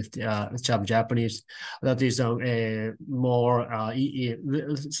 talk with some Japanese. That is more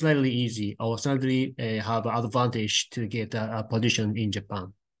slightly easy, or slightly have advantage to get a position in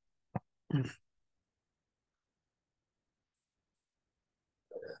Japan.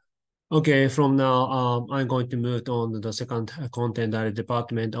 Okay, from now, I'm going to move on to the second content, that is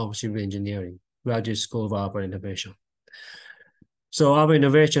Department of Civil Engineering, Graduate School of Urban Innovation. So our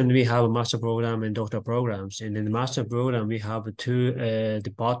innovation, we have a master program and doctor programs. And in the master program, we have 2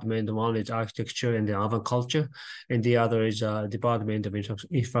 departments. One is architecture and the urban culture, and the other is Department of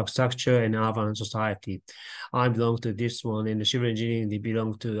Infrastructure and Urban Society. I belong to this one, and the civil engineering, they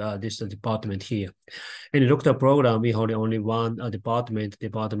belong to this department here. In the doctor program, we hold only one Department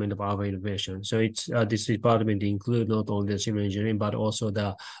of Urban Innovation. So it's this department includes not only the civil engineering, but also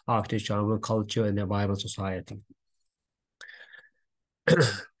the architecture, urban culture, and the environment society.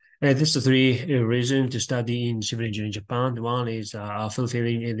 And this is 3 reasons to study in civil engineering in Japan. One is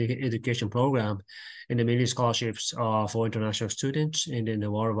fulfilling education program, and the many scholarships for international students, and then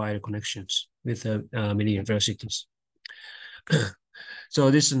the worldwide connections with many universities. So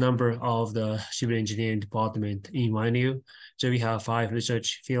this is the number of the civil engineering department in YNU. So we have 5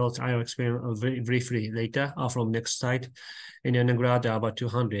 research fields. I will explain very briefly later from next slide. In undergrad, there are about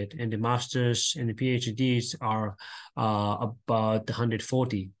 200, and the masters and the PhDs are about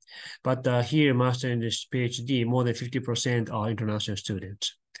 140. But here, master and this PhD, more than 50% are international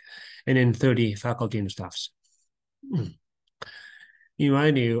students, and then 30 faculty and staffs. In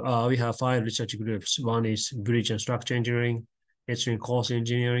YNU, we have 5 research groups. One is bridge and structure engineering, extreme course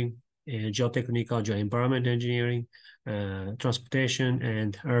engineering, geotechnical, geoenvironment engineering, transportation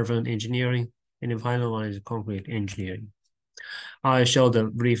and urban engineering, and the final one is concrete engineering. I show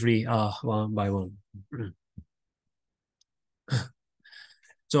them briefly one by one.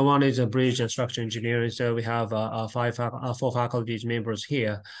 So one is a bridge and structure engineering. So we have 4 faculty members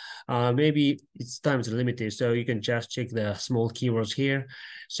here. Maybe it's time is limited, so you can just check the small keywords here.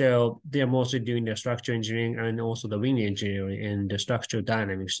 So they're mostly doing the structure engineering and also the wind engineering and the structural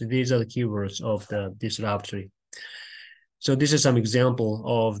dynamics. So these are the keywords of this laboratory. So this is some example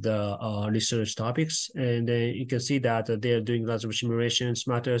of the research topics, and you can see that they're doing lots of simulations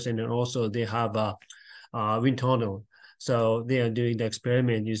matters, and then also they have a wind tunnel. So they are doing the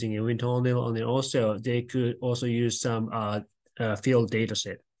experiment using a wind tunnel, and then also they could also use some field data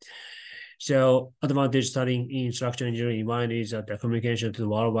set. So advantage studying in structural engineering, one is the communication to the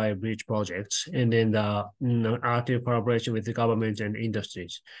worldwide bridge projects, and then the active collaboration with the government and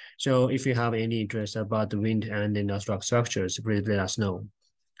industries. So if you have any interest about the wind and industrial structures, please let us know.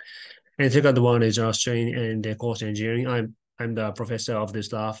 And second one is Australian and the course engineering. I'm the professor of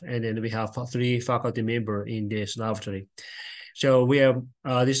this lab, and then we have 3 faculty members in this laboratory. So we have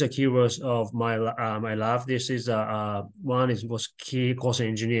these are keywords of my my lab. This is one was key coastal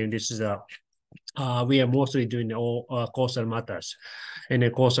engineering. This is we are mostly doing all coastal matters, and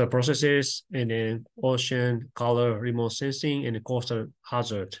then coastal processes, and then ocean, color, remote sensing, and coastal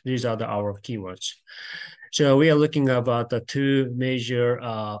hazard. These are our keywords. So we are looking about the two major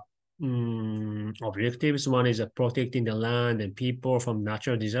objectives. One is protecting the land and people from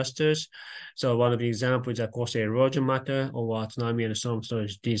natural disasters. So one of the examples is coastal erosion matter or tsunami and storm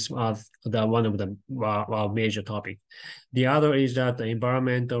surge. These are one of the major topic. The other is that the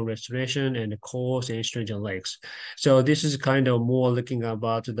environmental restoration and the coast and stringent lakes. So this is kind of more looking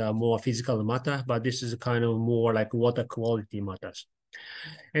about the more physical matter, but this is kind of more like water quality matters.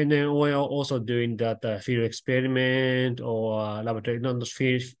 And then we are also doing that field experiment or laboratory, not the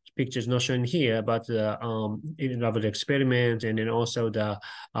field pictures not shown here, but laboratory experiment, and then also the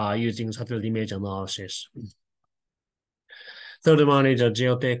using satellite image analysis. Third one is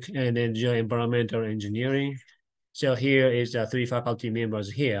geotech and then geoenvironmental engineering. So here is the three faculty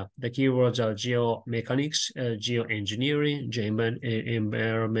members here. The keywords are geomechanics, geoengineering,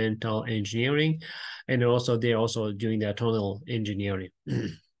 geoenvironmental engineering, and also they're also doing the tunnel engineering.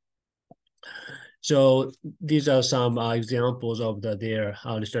 So these are some examples of their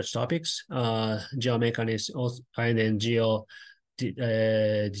research topics. Geomechanics and then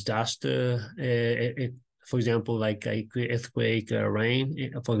disaster, for example, like earthquake,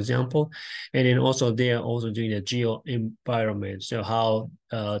 rain, for example. And then also they are also doing the geo environment. So how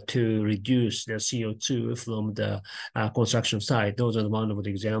to reduce the CO2 from the construction site. Those are one of the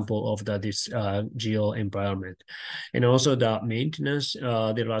example of this geo environment. And also the maintenance, there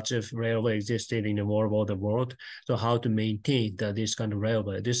are lots of railway existed in the world. So how to maintain this kind of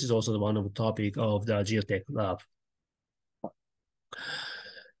railway. This is also one of the topic of the geotech lab.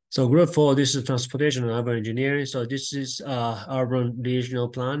 So group 4, this is transportation and urban engineering. So this is urban regional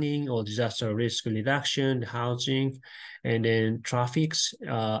planning or disaster risk reduction, housing, and then traffics,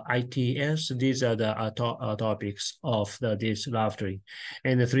 ITS. These are the topics of this laboratory.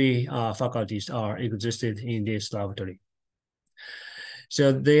 And the three faculties are existed in this laboratory.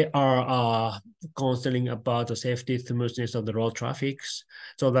 So they are concerning about the safety, smoothness of the road traffics.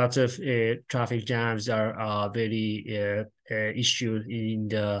 So lots of traffic jams are very issued in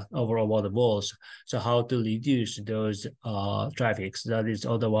the overall world. So how to reduce those traffics? That is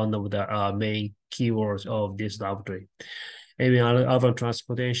other one of the main keywords of this laboratory. And urban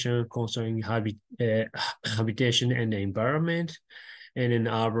transportation concerning habitation and the environment, and then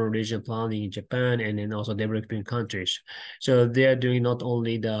urban region planning in Japan, and then also developing countries. So they are doing not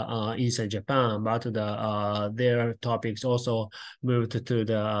only the inside Japan, but their topics also moved to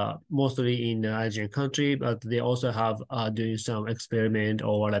the mostly in the Asian country, but they also have doing some experiment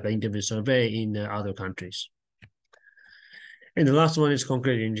or like an interview survey in other countries. And the last one is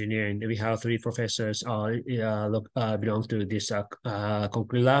concrete engineering. We have three professors belong to this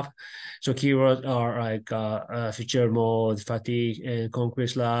concrete lab. So keywords are like feature mode, fatigue, and concrete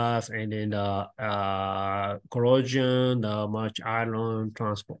slab, and then corrosion, the march iron,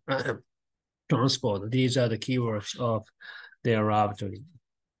 transport. Transport. These are the keywords of their laboratory.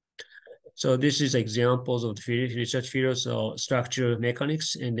 So this is examples of the research fields, so structure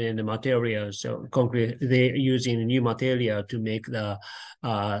mechanics, and then the materials. So concrete, they're using new material to make the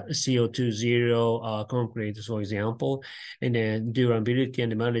CO2 zero concrete, for example, and then durability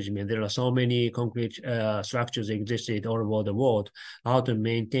and management. There are so many concrete structures existed all over the world. How to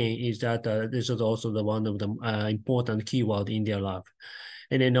maintain is that this is also the one of the important keyword in their lab.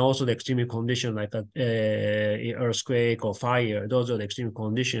 And then also the extreme condition like earthquake or fire, those are the extreme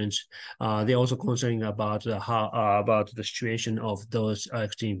conditions. They're also concerning about about the situation of those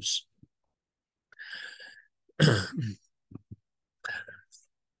extremes.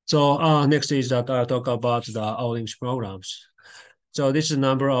 So next is that I talk about the outreach programs. So this is the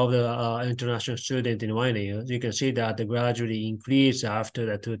number of the international students in 1 year. You can see that they gradually increased after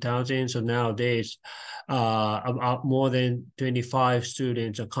the 2000. So nowadays, about more than 25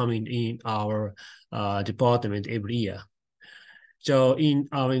 students are coming in our department every year. So in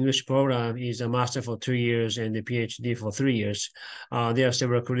our English program is a master for 2 years and the PhD for 3 years. There are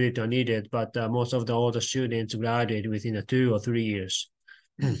several credits are needed, but most of the older students graduate within 2 or 3 years.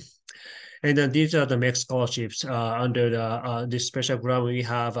 And then these are the next scholarships under the this special program. We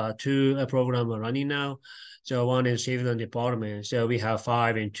have two programs running now. So one is civil department. So we have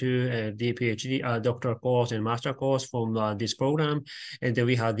 5 and 2 the PhD doctoral course and master course from this program. And then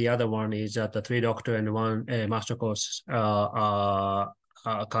we have the other one is the 3 doctor and 1 master course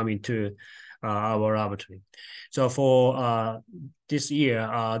coming to our laboratory. So for this year,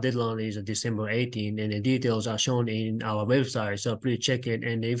 deadline is December 18, and the details are shown in our website. So please check it.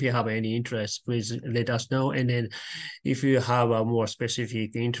 And if you have any interest, please let us know. And then if you have a more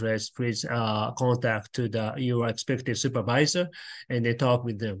specific interest, please contact to your expected supervisor and then talk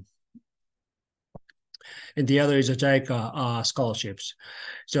with them. And the other is the JICA scholarships.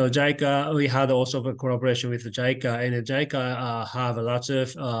 So JICA, we had also a collaboration with JICA, and JICA have lots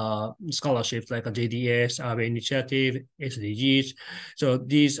of scholarships like a JDS, Urban Initiative, SDGs. So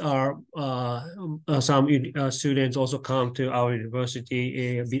these are some students also come to our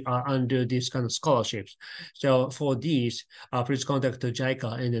university under these kind of scholarships. So for these, please contact the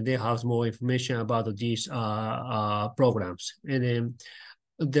JICA, and they have more information about these programs. And then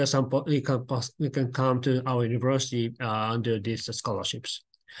there's some we can come to our university under these scholarships.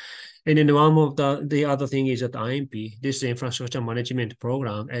 And then one of the other thing is that IMP, this is infrastructure management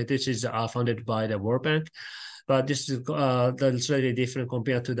program, and this is funded by the World Bank. But this is slightly different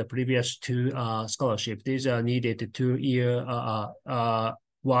compared to the previous two scholarships. These are needed 2-year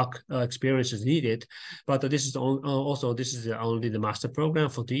work experience is needed, but this is also this is only the master program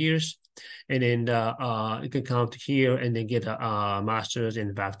for 2 years, and then you can come here and then get a master's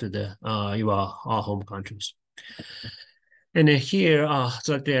and back to the your home countries. And then here,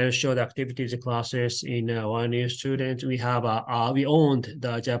 so they show the activities classes in 1 year students. We have we owned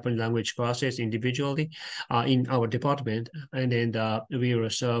the Japanese language classes individually in our department, and then we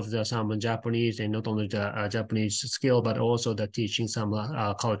reserve some Japanese, and not only the Japanese skill, but also the teaching some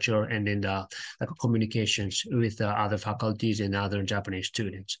culture and then the communications with other faculties and other Japanese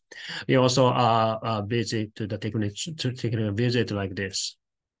students. We also visit to the technical visit like this.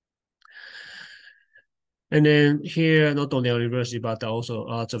 And then here, not only our university, but also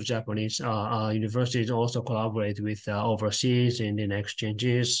lots of Japanese universities also collaborate with overseas and then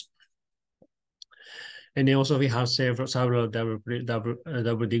exchanges. And then also we have several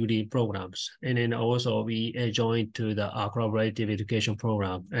double degree programs. And then also we joined to the collaborative education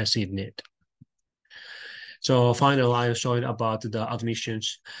program at CIDNET. So finally, I'm showing about the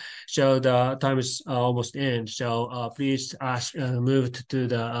admissions. So the time is almost end. So please move to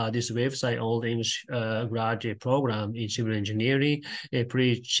the this website, Old English graduate program in civil engineering. And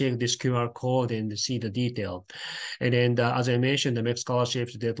please check this QR code and see the detail. And then as I mentioned, the next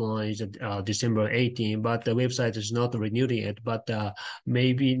scholarships deadline is December 18, but the website is not renewed yet. But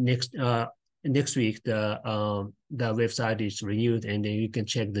maybe next week the website is renewed, and then you can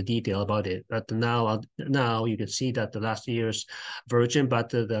check the detail about it. But now you can see that the last year's version,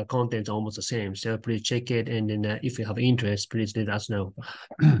 but the content is almost the same. So please check it, and then if you have interest, please let us know.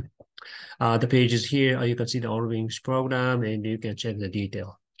 The pages here, you can see the Orange program, and you can check the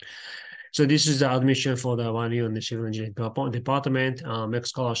detail. So this is the admission for the 1 year in the civil engineering department. Next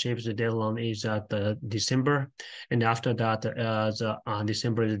scholarships, the deadline is at December, and after that,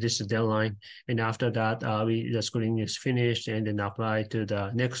 December is this deadline, and after that, the screening is finished, and then apply to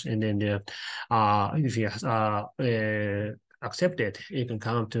the next, and then if you accepted, you can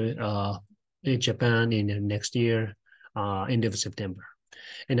come to Japan in the next year, end of September.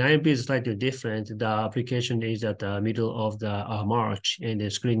 And IMP is slightly different. The application is at the middle of the March, and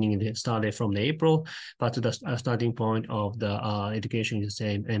the screening started from the April, but the starting point of the education is the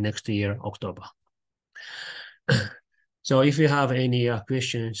same, and next year, October. So if you have any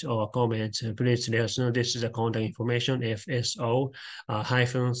questions or comments, please let us know. This is the contact information,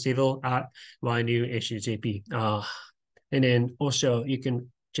 FSO-civil@YNU-HJP. And then also you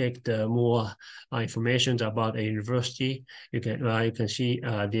can check the more information about a university. You can see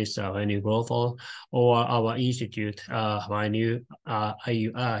this YNU Global or our institute, YNU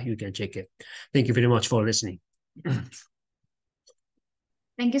IUR. You can check it. Thank you very much for listening.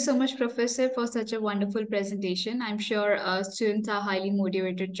 Thank you so much, Professor, for such a wonderful presentation. I'm sure students are highly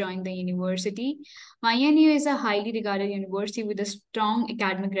motivated to join the university. YNU is a highly regarded university with a strong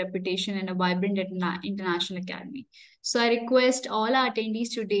academic reputation and a vibrant international academy. So I request all our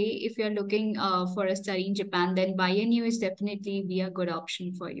attendees today, if you're looking for a study in Japan, then YNU is definitely be a good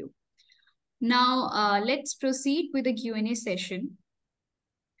option for you. Now, let's proceed with the Q&A session.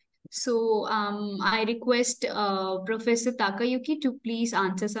 So I request Professor Takayuki to please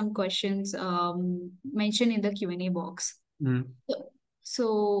answer some questions mentioned in the Q&A box.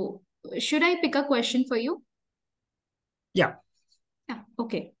 So should I pick a question for you? Yeah. Yeah,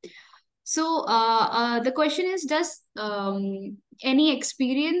 okay. So the question is, does any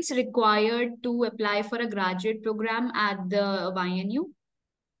experience required to apply for a graduate program at the YNU?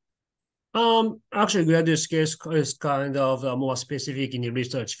 Actually, graduate skills is kind of more specific in the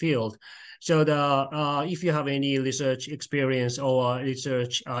research field. So if you have any research experience or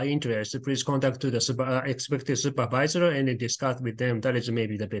research interest, please contact to the expected supervisor and then discuss with them. That is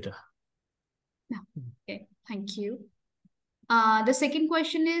maybe the better. Okay, thank you. The second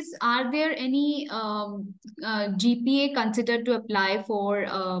question is, are there any GPA considered to apply for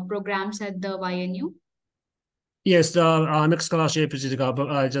programs at the YNU? Yes, the next scholarship is the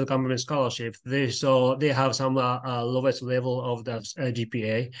government scholarship. They have some lowest level of the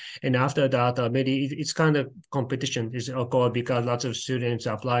GPA, and after that, maybe it's kind of competition is occurred because lots of students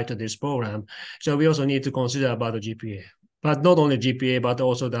apply to this program. So we also need to consider about the GPA, but not only GPA, but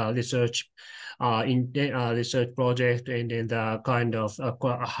also the research, research project, and then the kind of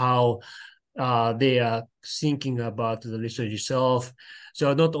how they are thinking about the research itself.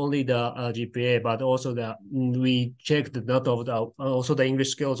 So not only the GPA, but also we check the not of the also the English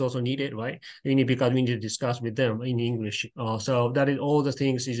skills also needed, right? Because we need to discuss with them in English. So that is all the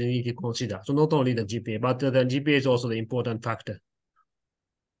things is need to consider. So not only the GPA, but the GPA is also the important factor.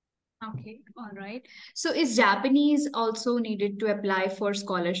 Okay, all right. So is Japanese also needed to apply for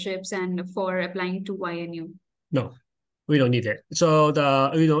scholarships and for applying to YNU? No. We don't need it. So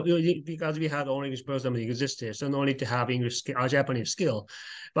because we had only English program that existed, so no need to have Japanese skill.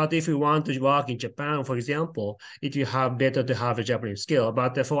 But if you want to work in Japan, for example, it will have better to have a Japanese skill.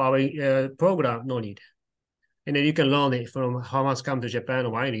 But for our program, no need. And then you can learn it from how much come to Japan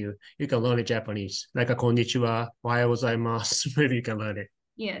or YNU. You can learn it Japanese, like a konnichiwa, ohayou gozaimasu. Maybe you can learn it.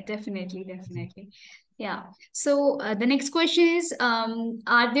 Yeah, definitely. Yeah. So the next question is,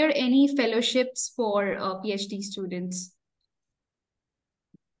 are there any fellowships for PhD students?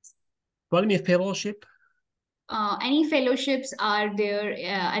 What do you mean fellowship? Any fellowships are there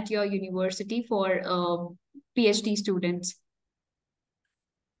at your university for PhD students?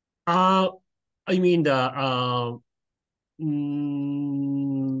 I mean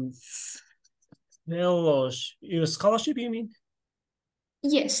fellowship, scholarship, you mean?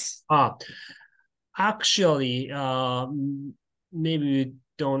 Yes. Actually, maybe we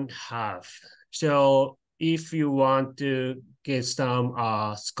don't have. So if you want to get some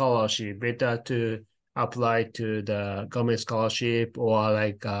scholarship, better to apply to the government scholarship or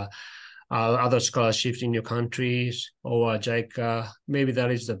like other scholarships in your countries or JICA. Maybe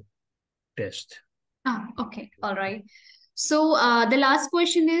that is the best. Okay. All right. So the last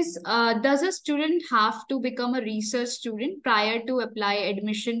question is, does a student have to become a research student prior to apply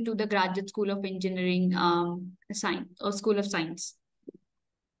admission to the Graduate School of Engineering Science or School of Science?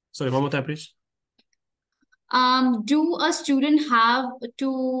 Sorry, one more time, please. Do a student have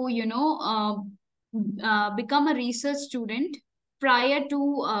to, become a research student prior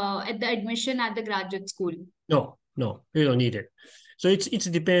to at the admission at the graduate school? No, you don't need it. So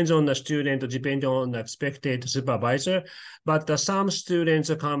it depends on the student, depends on the expected supervisor. But some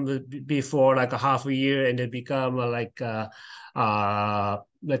students come before like a half a year and they become like a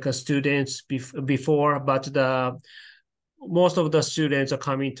students before. But most of the students are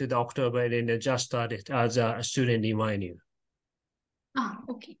coming to the October and they just started as a student in YNU.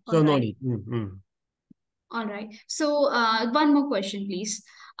 Okay. So no need. All right. So one more question, please.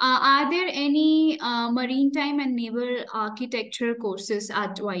 Are there any maritime and naval architecture courses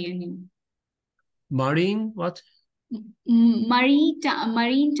at YNU? Marine, what? Maritime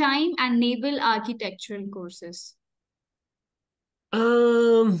and naval architectural courses.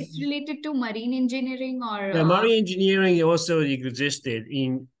 It's related to marine engineering or marine engineering also existed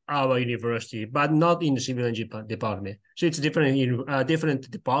in our university, but not in the civil engineering department. So it's different in different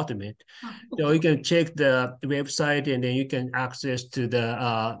department. Okay. So you can check the website and then you can access to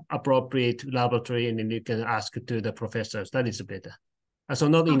the appropriate laboratory and then you can ask to the professors. That is better. So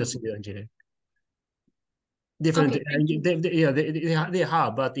not in the civil engineering. Different. Okay, they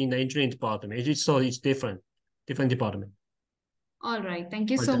have, but in the engineering department, it's different department. All right.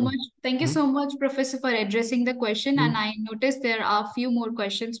 Thank you so much. Thank you so much, Professor, for addressing the question. And I noticed there are a few more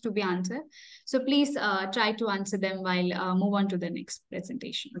questions to be answered. So please try to answer them while move on to the next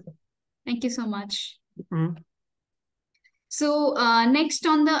presentation. Thank you so much. So next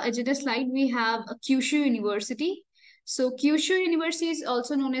on the agenda slide, we have Kyushu University. So Kyushu University is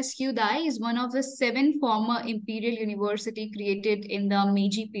also known as Kyudai, is one of the 7 former imperial university created in the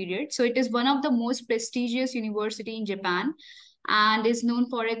Meiji period. So it is one of the most prestigious university in Japan and is known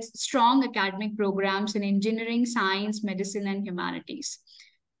for its strong academic programs in engineering, science, medicine, and humanities.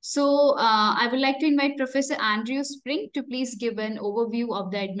 So I would like to invite Professor Andrew Spring to please give an overview of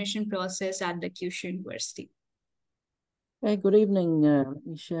the admission process at the Kyushu University. Hey, good evening. Let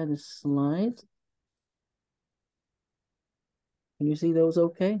me share the slide. Can you see those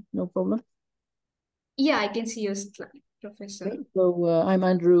okay? No problem? Yeah, I can see your slide. Professor. Okay, so I'm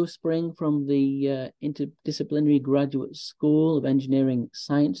Andrew Spring from the Interdisciplinary Graduate School of Engineering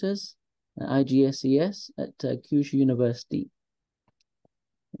Sciences, IGSES, at Kyushu University.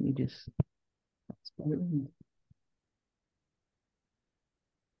 Let me just...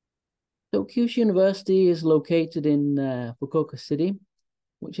 So Kyushu University is located in Fukuoka City,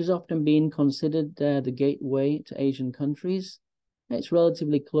 which has often been considered the gateway to Asian countries. It's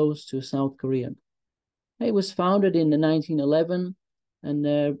relatively close to South Korea. It was founded in 1911, and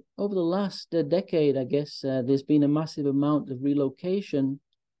over the last decade, I guess, there's been a massive amount of relocation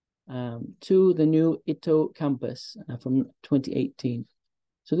to the new Ito campus from 2018.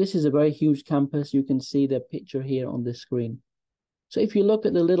 So this is a very huge campus. You can see the picture here on the screen. So if you look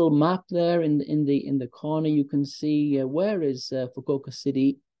at the little map there in the corner, you can see where is Fukuoka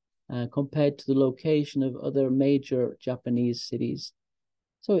City compared to the location of other major Japanese cities.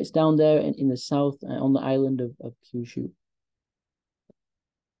 So it's down there in the south on the island of Kyushu.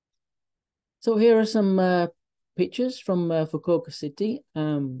 So here are some pictures from Fukuoka City.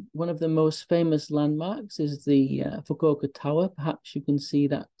 One of the most famous landmarks is the Fukuoka Tower. Perhaps you can see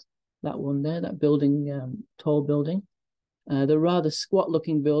that one there, that building, tall building. The rather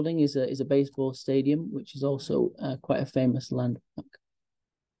squat-looking building is a baseball stadium, which is also quite a famous landmark.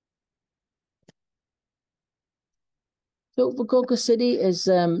 So Fukuoka City is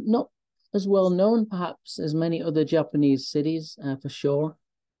not as well known, perhaps, as many other Japanese cities, for sure.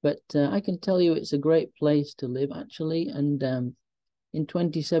 But I can tell you it's a great place to live, actually. And in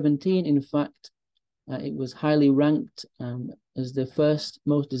 2017, in fact, it was highly ranked as the first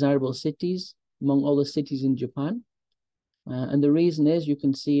most desirable cities among all the cities in Japan. And the reason is, you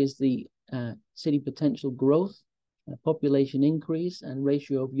can see, is the city potential growth, population increase, and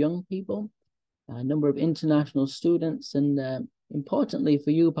ratio of young people, number of international students, and importantly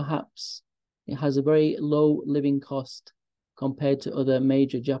for you, perhaps, it has a very low living cost compared to other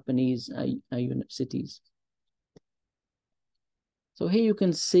major Japanese cities. So here you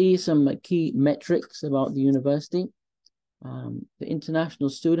can see some key metrics about the university. The international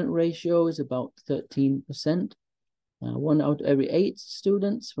student ratio is about 13%. 1 out of every 8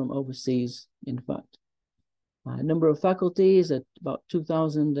 students from overseas, in fact. Number of faculty is at about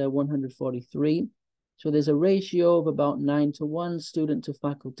 2,143. So there's a ratio of about 9:1 student to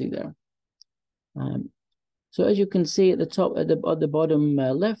faculty there. So as you can see at the top, at the bottom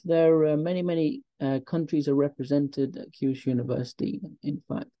left, there are many countries are represented at Kyushu University, in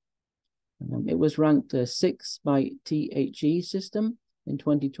fact. It was ranked 6th by THE system in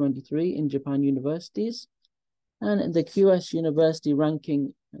 2023 in Japan universities. And the QS University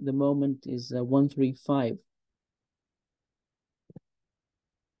ranking at the moment is 135.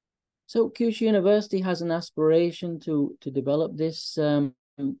 So Kyushu University has an aspiration to develop this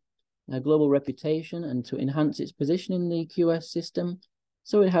global reputation and to enhance its position in the QS system.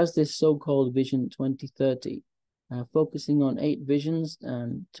 So it has this so-called Vision 2030, focusing on 8 visions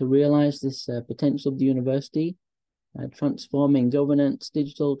to realize this potential of the university, transforming governance,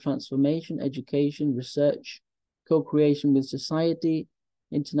 digital transformation, education, research, co-creation with society,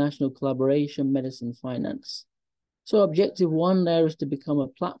 international collaboration, medicine, finance. So objective 1 there is to become a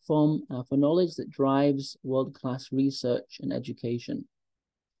platform for knowledge that drives world-class research and education.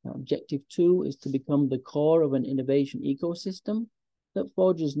 Objective 2 is to become the core of an innovation ecosystem that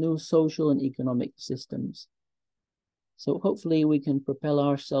forges new social and economic systems. So hopefully we can propel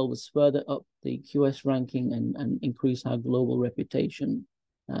ourselves further up the QS ranking and increase our global reputation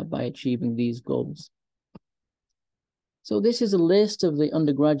by achieving these goals. So this is a list of the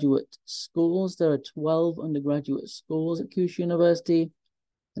undergraduate schools. There are 12 undergraduate schools at Kyushu University.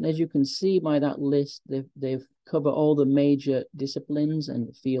 And as you can see by that list, they've covered all the major disciplines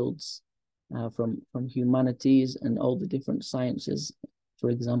and fields from humanities and all the different sciences, for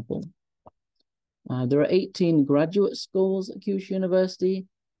example. There are 18 graduate schools at Kyushu University,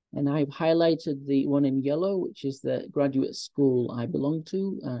 and I've highlighted the one in yellow, which is the graduate school I belong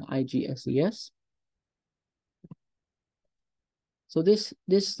to, IGSES. So this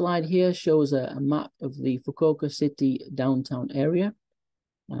slide here shows a map of the Fukuoka City downtown area.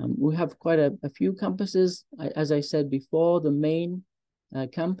 We have quite a few campuses. As I said before, the main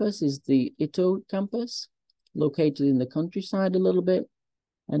campus is the Ito campus, located in the countryside a little bit.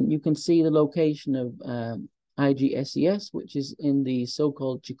 And you can see the location of IGSES, which is in the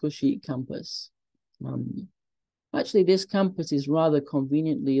so-called Chikushi campus. Actually, this campus is rather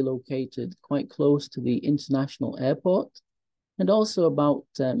conveniently located quite close to the international airport, and also about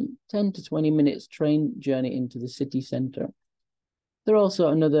 10 to 20 minutes train journey into the city center. There are also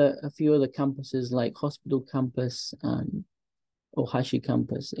a few other campuses like Hospital Campus and Ohashi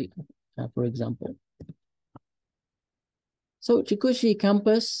Campus, for example. So Kyushu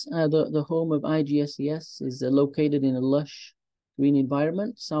campus, the home of IGSES, is located in a lush green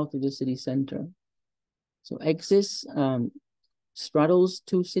environment south of the city center. So EXIS straddles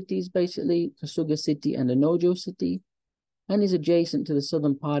two cities, basically, Kasuga City and Anojo City, and is adjacent to the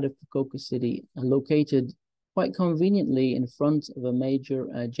southern part of Fukuoka City, and located quite conveniently in front of a major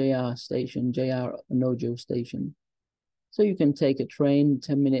JR station, JR Anojo station. So you can take a train,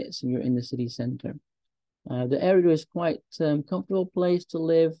 10 minutes, and you're in the city center. The area is quite comfortable place to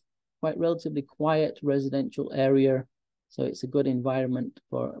live, quite relatively quiet residential area. So it's a good environment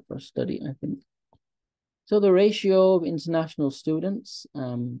for study, I think. So the ratio of international students,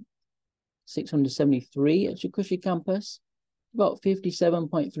 673 at Kyushu campus, about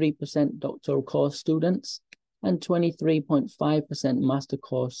 57.3% doctoral course students and 23.5% master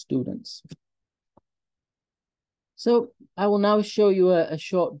course students. So I will now show you a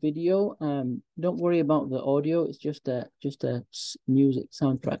short video. Don't worry about the audio. It's just a music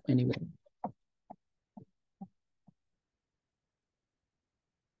soundtrack anyway.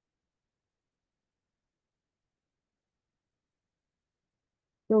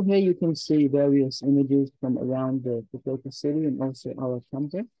 So here you can see various images from around the Fukuoka city and also our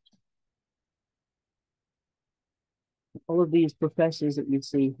campus. All of these professors that you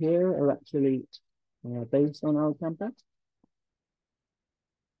see here are actually based on our campus.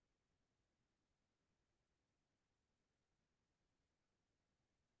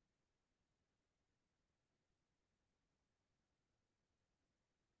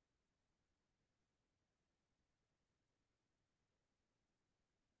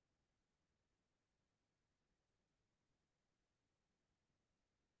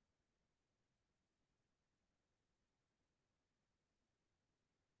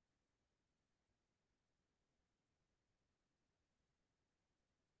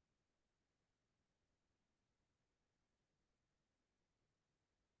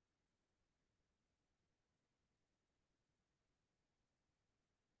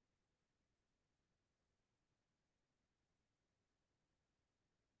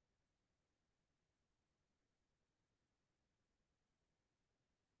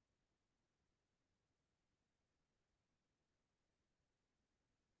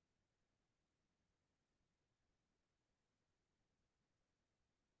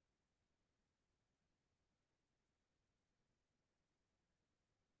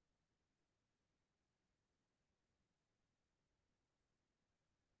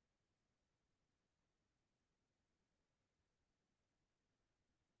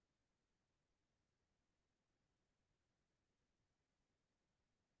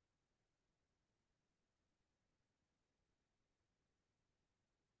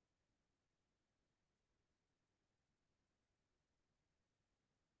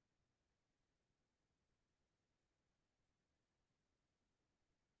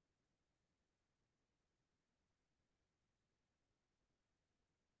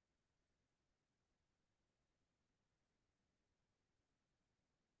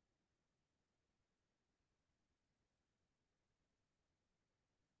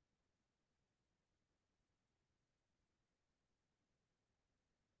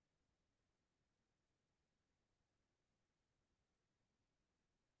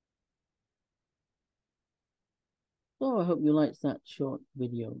 So I hope you liked that short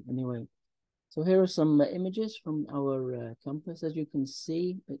video anyway. So here are some images from our campus. As you can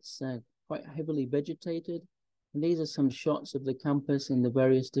see, it's quite heavily vegetated. And these are some shots of the campus in the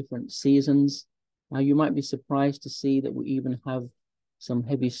various different seasons. You might be surprised to see that we even have some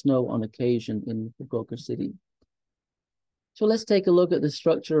heavy snow on occasion in Fukuoka City. So let's take a look at the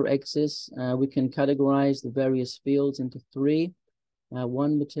structure of EXIS. We can categorize the various fields into three.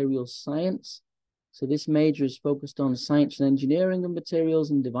 One, materials science. So this major is focused on science and engineering of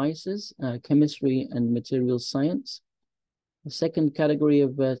materials and devices, chemistry and materials science. The second category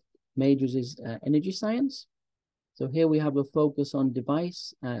of majors is energy science. So here we have a focus on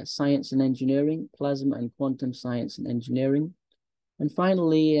device, science and engineering, plasma and quantum science and engineering. And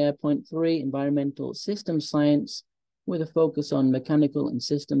finally, point three, environmental systems science, with a focus on mechanical and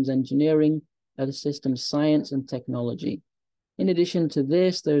systems engineering, the systems science and technology. In addition to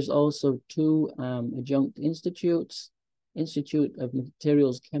this, there's also two adjunct institutes, Institute of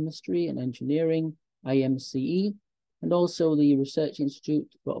Materials Chemistry and Engineering, IMCE, and also the Research Institute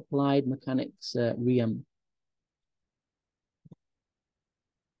for Applied Mechanics, RIAM.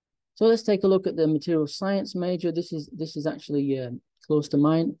 So let's take a look at the materials science major. This is actually close to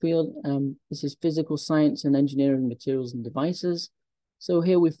my field. This is physical science and engineering materials and devices. So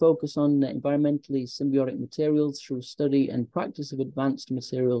here we focus on environmentally symbiotic materials through study and practice of advanced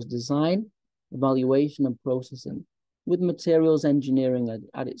materials design, evaluation, and processing. with materials engineering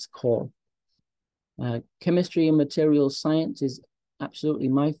at its core. Chemistry and materials science is absolutely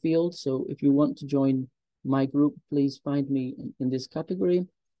my field. So if you want to join my group, please find me in this category.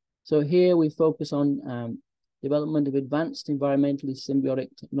 So here we focus on development of advanced environmentally symbiotic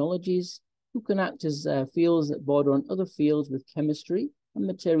technologies who can act as fields that border on other fields with chemistry and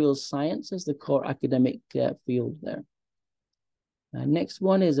materials science as the core academic field there. Next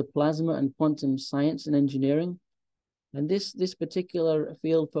one is a plasma and quantum science and engineering. And this particular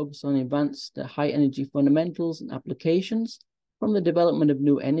field focuses on advanced high energy fundamentals and applications, from the development of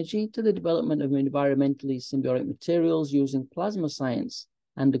new energy to the development of environmentally symbiotic materials using plasma science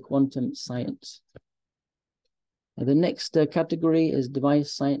and the quantum science. The next category is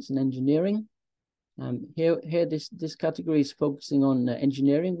device science and engineering. Here this category is focusing on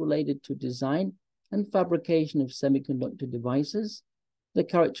engineering related to design and fabrication of semiconductor devices, the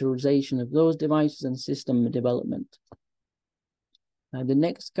characterization of those devices and system development. The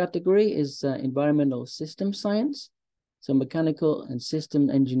next category is environmental system science, so mechanical and system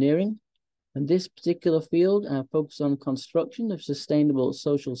engineering. And this particular field focuses on construction of sustainable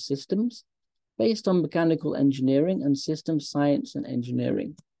social systems based on mechanical engineering and system science and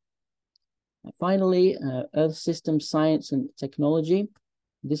engineering. Finally, earth system science and technology.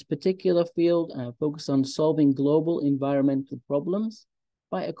 This particular field focuses on solving global environmental problems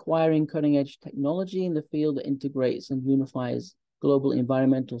by acquiring cutting-edge technology in the field that integrates and unifies global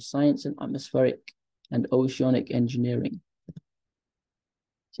environmental science and atmospheric and oceanic engineering.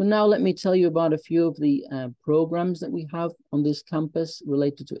 So now let me tell you about a few of the programs that we have on this campus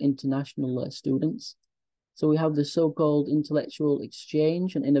related to international students. So we have the so-called Intellectual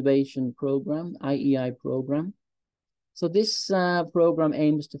Exchange and Innovation Program, IEI program. So this program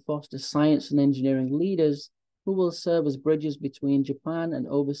aims to foster science and engineering leaders who will serve as bridges between Japan and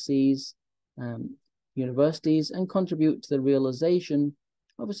overseas universities and contribute to the realization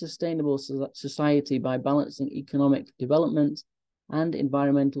of a sustainable society by balancing economic development and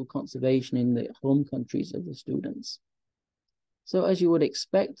environmental conservation in the home countries of the students. So as you would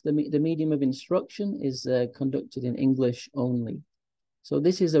expect, the medium of instruction is conducted in English only. So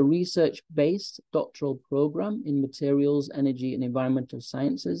this is a research-based doctoral program in materials, energy, and environmental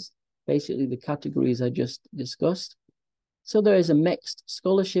sciences, basically the categories I just discussed. So there is a mixed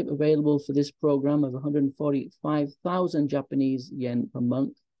scholarship available for this program of 145,000 Japanese yen per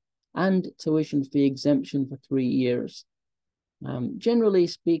month and tuition fee exemption for 3 years. Generally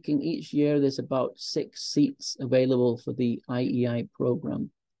speaking, each year there's about 6 seats available for the IEI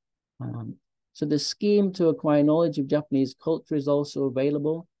program. So the scheme to acquire knowledge of Japanese culture is also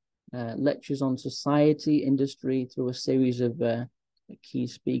available. Lectures on society, industry through a series of key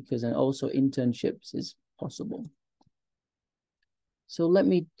speakers, and also internships is possible. So let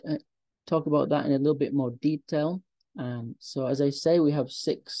me talk about that in a little bit more detail. So as I say, we have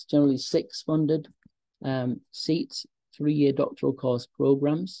generally six funded seats, 3-year doctoral course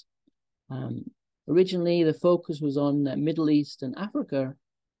programs. Originally, the focus was on Middle East and Africa,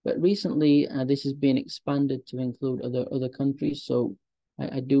 but recently this has been expanded to include other countries. So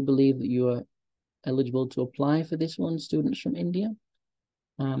I do believe that you are eligible to apply for this one, students from India.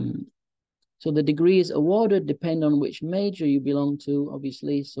 So the degrees awarded depend on which major you belong to,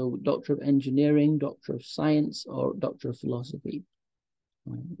 obviously. So Doctor of Engineering, Doctor of Science, or Doctor of Philosophy.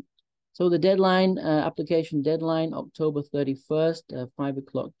 So the deadline, application deadline, October 31st, 5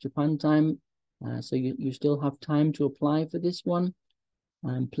 o'clock Japan time. So you still have time to apply for this one.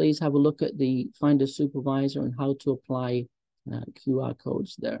 Please have a look at the Find a Supervisor and how to apply QR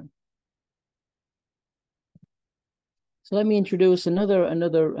codes there. So let me introduce another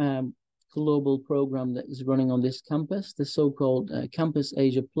global program that is running on this campus, the so-called Campus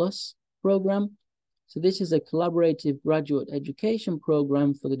Asia Plus program. So this is a collaborative graduate education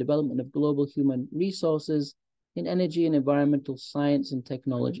program for the development of global human resources in energy and environmental science and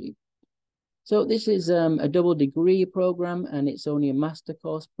technology. So this is a double degree program, and it's only a master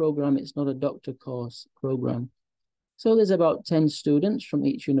course program. It's not a doctor course program. So there's about 10 students from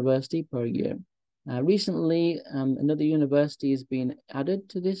each university per year. Recently, another university has been added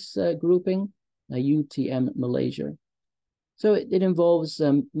to this grouping, UTM Malaysia. So it involves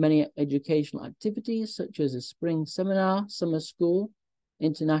many educational activities such as a spring seminar, summer school,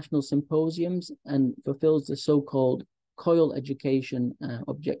 international symposiums, and fulfills the so-called COIL education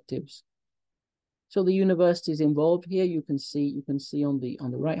objectives. So the universities involved here, you can see on the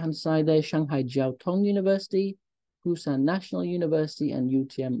right-hand side there, Shanghai Jiao Tong University, Busan National University, and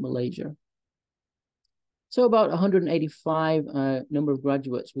UTM Malaysia. So about 185 number of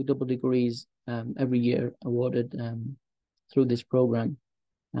graduates with double degrees every year awarded through this program.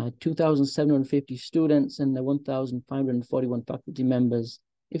 2,750 students, and 1,541 faculty members,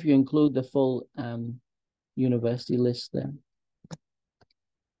 if you include the full university list there.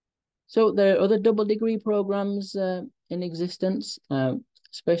 So there are other double degree programs in existence,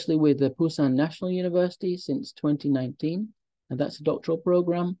 especially with the Busan National University since 2019, and that's a doctoral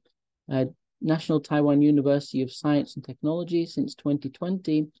program. National Taiwan University of Science and Technology since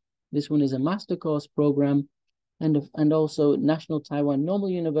 2020. This one is a master course program, and also National Taiwan Normal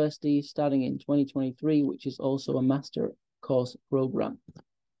University starting in 2023, which is also a master course program.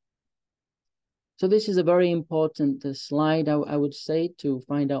 So this is a very important slide, I would say, to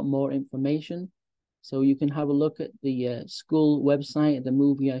find out more information. So you can have a look at the school website, the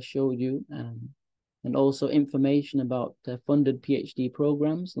movie I showed you, and also information about funded PhD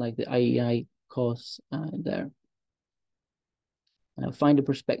programs like the IEI course there. Find a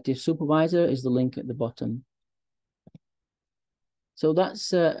prospective supervisor is the link at the bottom. So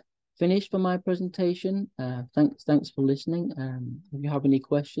that's finished for my presentation. Thanks for listening. If you have any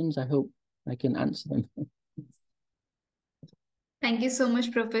questions, I hope I can answer them. Thank you so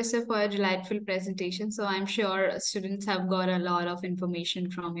much, Professor, for a delightful presentation. So I'm sure students have got a lot of information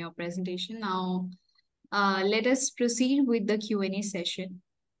from your presentation. Now, let us proceed with the Q&A session.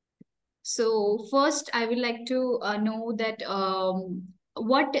 So first, I would like to know that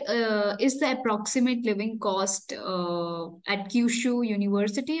what is the approximate living cost at Kyushu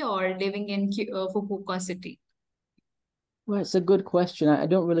University or living in Fukuoka City? Well, it's a good question. I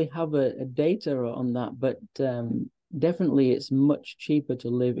don't really have a data on that, but definitely it's much cheaper to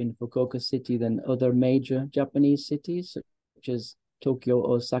live in Fukuoka City than other major Japanese cities, such as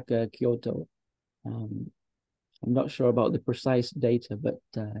Tokyo, Osaka, Kyoto. I'm not sure about the precise data, but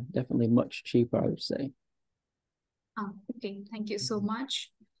definitely much cheaper, I would say. Okay, thank you so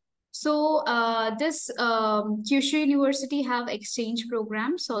much. So this Kyushu University have exchange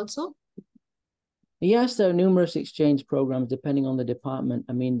programs also? Yes, there are numerous exchange programs depending on the department.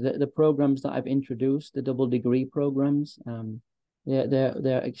 I mean, the programs that I've introduced, the double degree programs,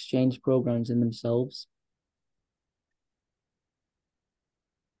 they're exchange programs in themselves.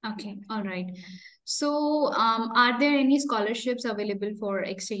 Okay, all right. So are there any scholarships available for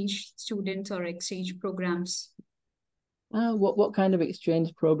exchange students or exchange programs? What kind of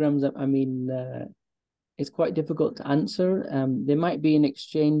exchange programs? I mean, it's quite difficult to answer. There might be an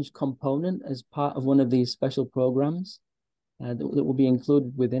exchange component as part of one of these special programs that will be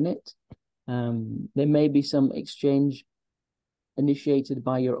included within it. There may be some exchange initiated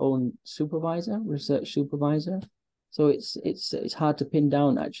by your own supervisor, research supervisor. So it's hard to pin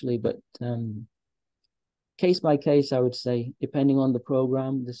down actually, but case by case, I would say, depending on the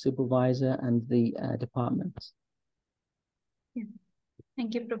program, the supervisor, and the department. Yeah.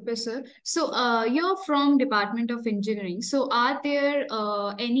 Thank you, Professor. So you're from Department of Engineering. So are there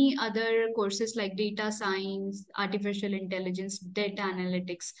any other courses like data science, artificial intelligence, data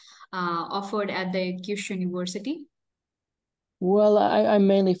analytics offered at the Kyushu University? Well, I'm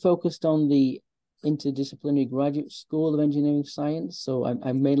mainly focused on the Interdisciplinary Graduate School of Engineering Science. So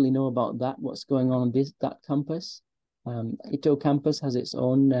I mainly know about that, what's going on that campus. Ito campus has its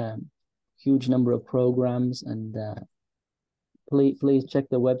own huge number of programs, and please check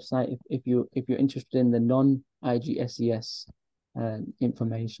the website if you're interested in the non-IGSES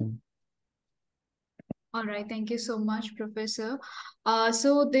information. All right, thank you so much, Professor.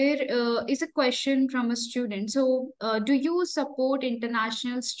 So there is a question from a student. So do you support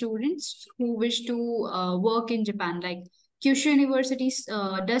international students who wish to work in Japan? Like Kyushu University,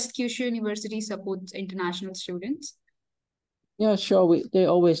 does Kyushu University support international students? Yeah, sure. They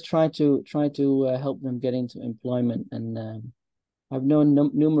always try to help them get into employment, and I've known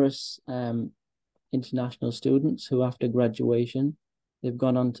numerous international students who, after graduation, they've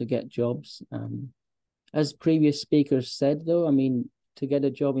gone on to get jobs. As previous speakers said, though, I mean, to get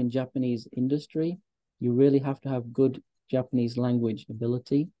a job in Japanese industry, you really have to have good Japanese language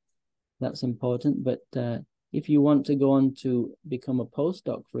ability. That's important. But if you want to go on to become a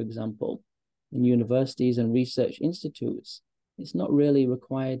postdoc, for example, in universities and research institutes, it's not really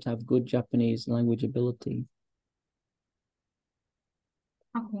required to have good Japanese language ability.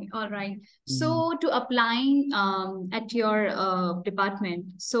 Okay, all right. So to applying at your department,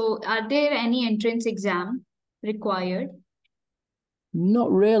 so are there any entrance exam required?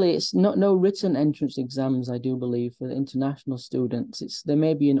 Not really. It's no written entrance exams, I do believe, for the international students. There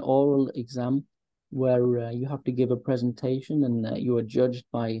may be an oral exam where you have to give a presentation, and you are judged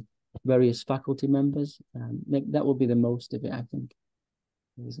by various faculty members. That will be the most of it, I think.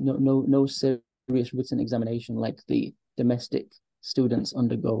 There's no serious written examination like the domestic students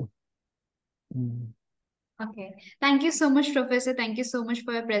undergo. Okay. Thank you so much, Professor. Thank you so much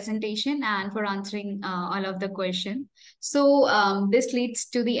for your presentation and for answering all of the questions. So this leads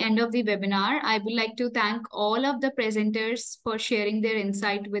to the end of the webinar. I would like to thank all of the presenters for sharing their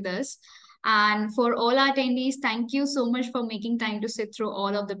insight with us. And for all attendees, thank you so much for making time to sit through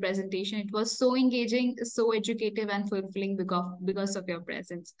all of the presentation. It was so engaging, so educative and fulfilling because of your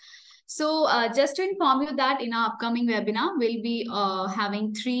presence. So just to inform you that in our upcoming webinar, we'll be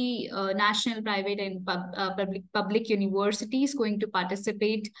having 3 national, private and public universities going to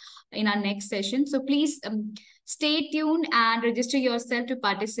participate in our next session. So please stay tuned and register yourself to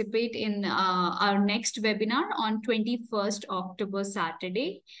participate in our next webinar on 21st October,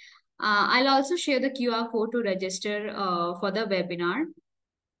 Saturday. I'll also share the QR code to register for the webinar.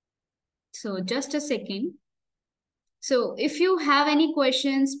 So just a second. So if you have any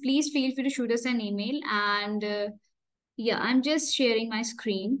questions, please feel free to shoot us an email. And yeah, I'm just sharing my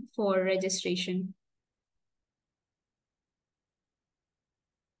screen for registration.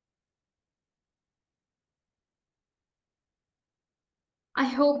 I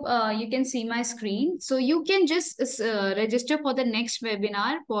hope you can see my screen. So you can just register for the next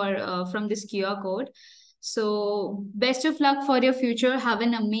webinar from this QR code. So best of luck for your future. Have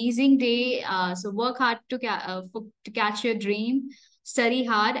an amazing day. So work hard to catch your dream. Study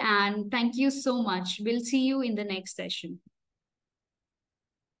hard, and thank you so much. We'll see you in the next session.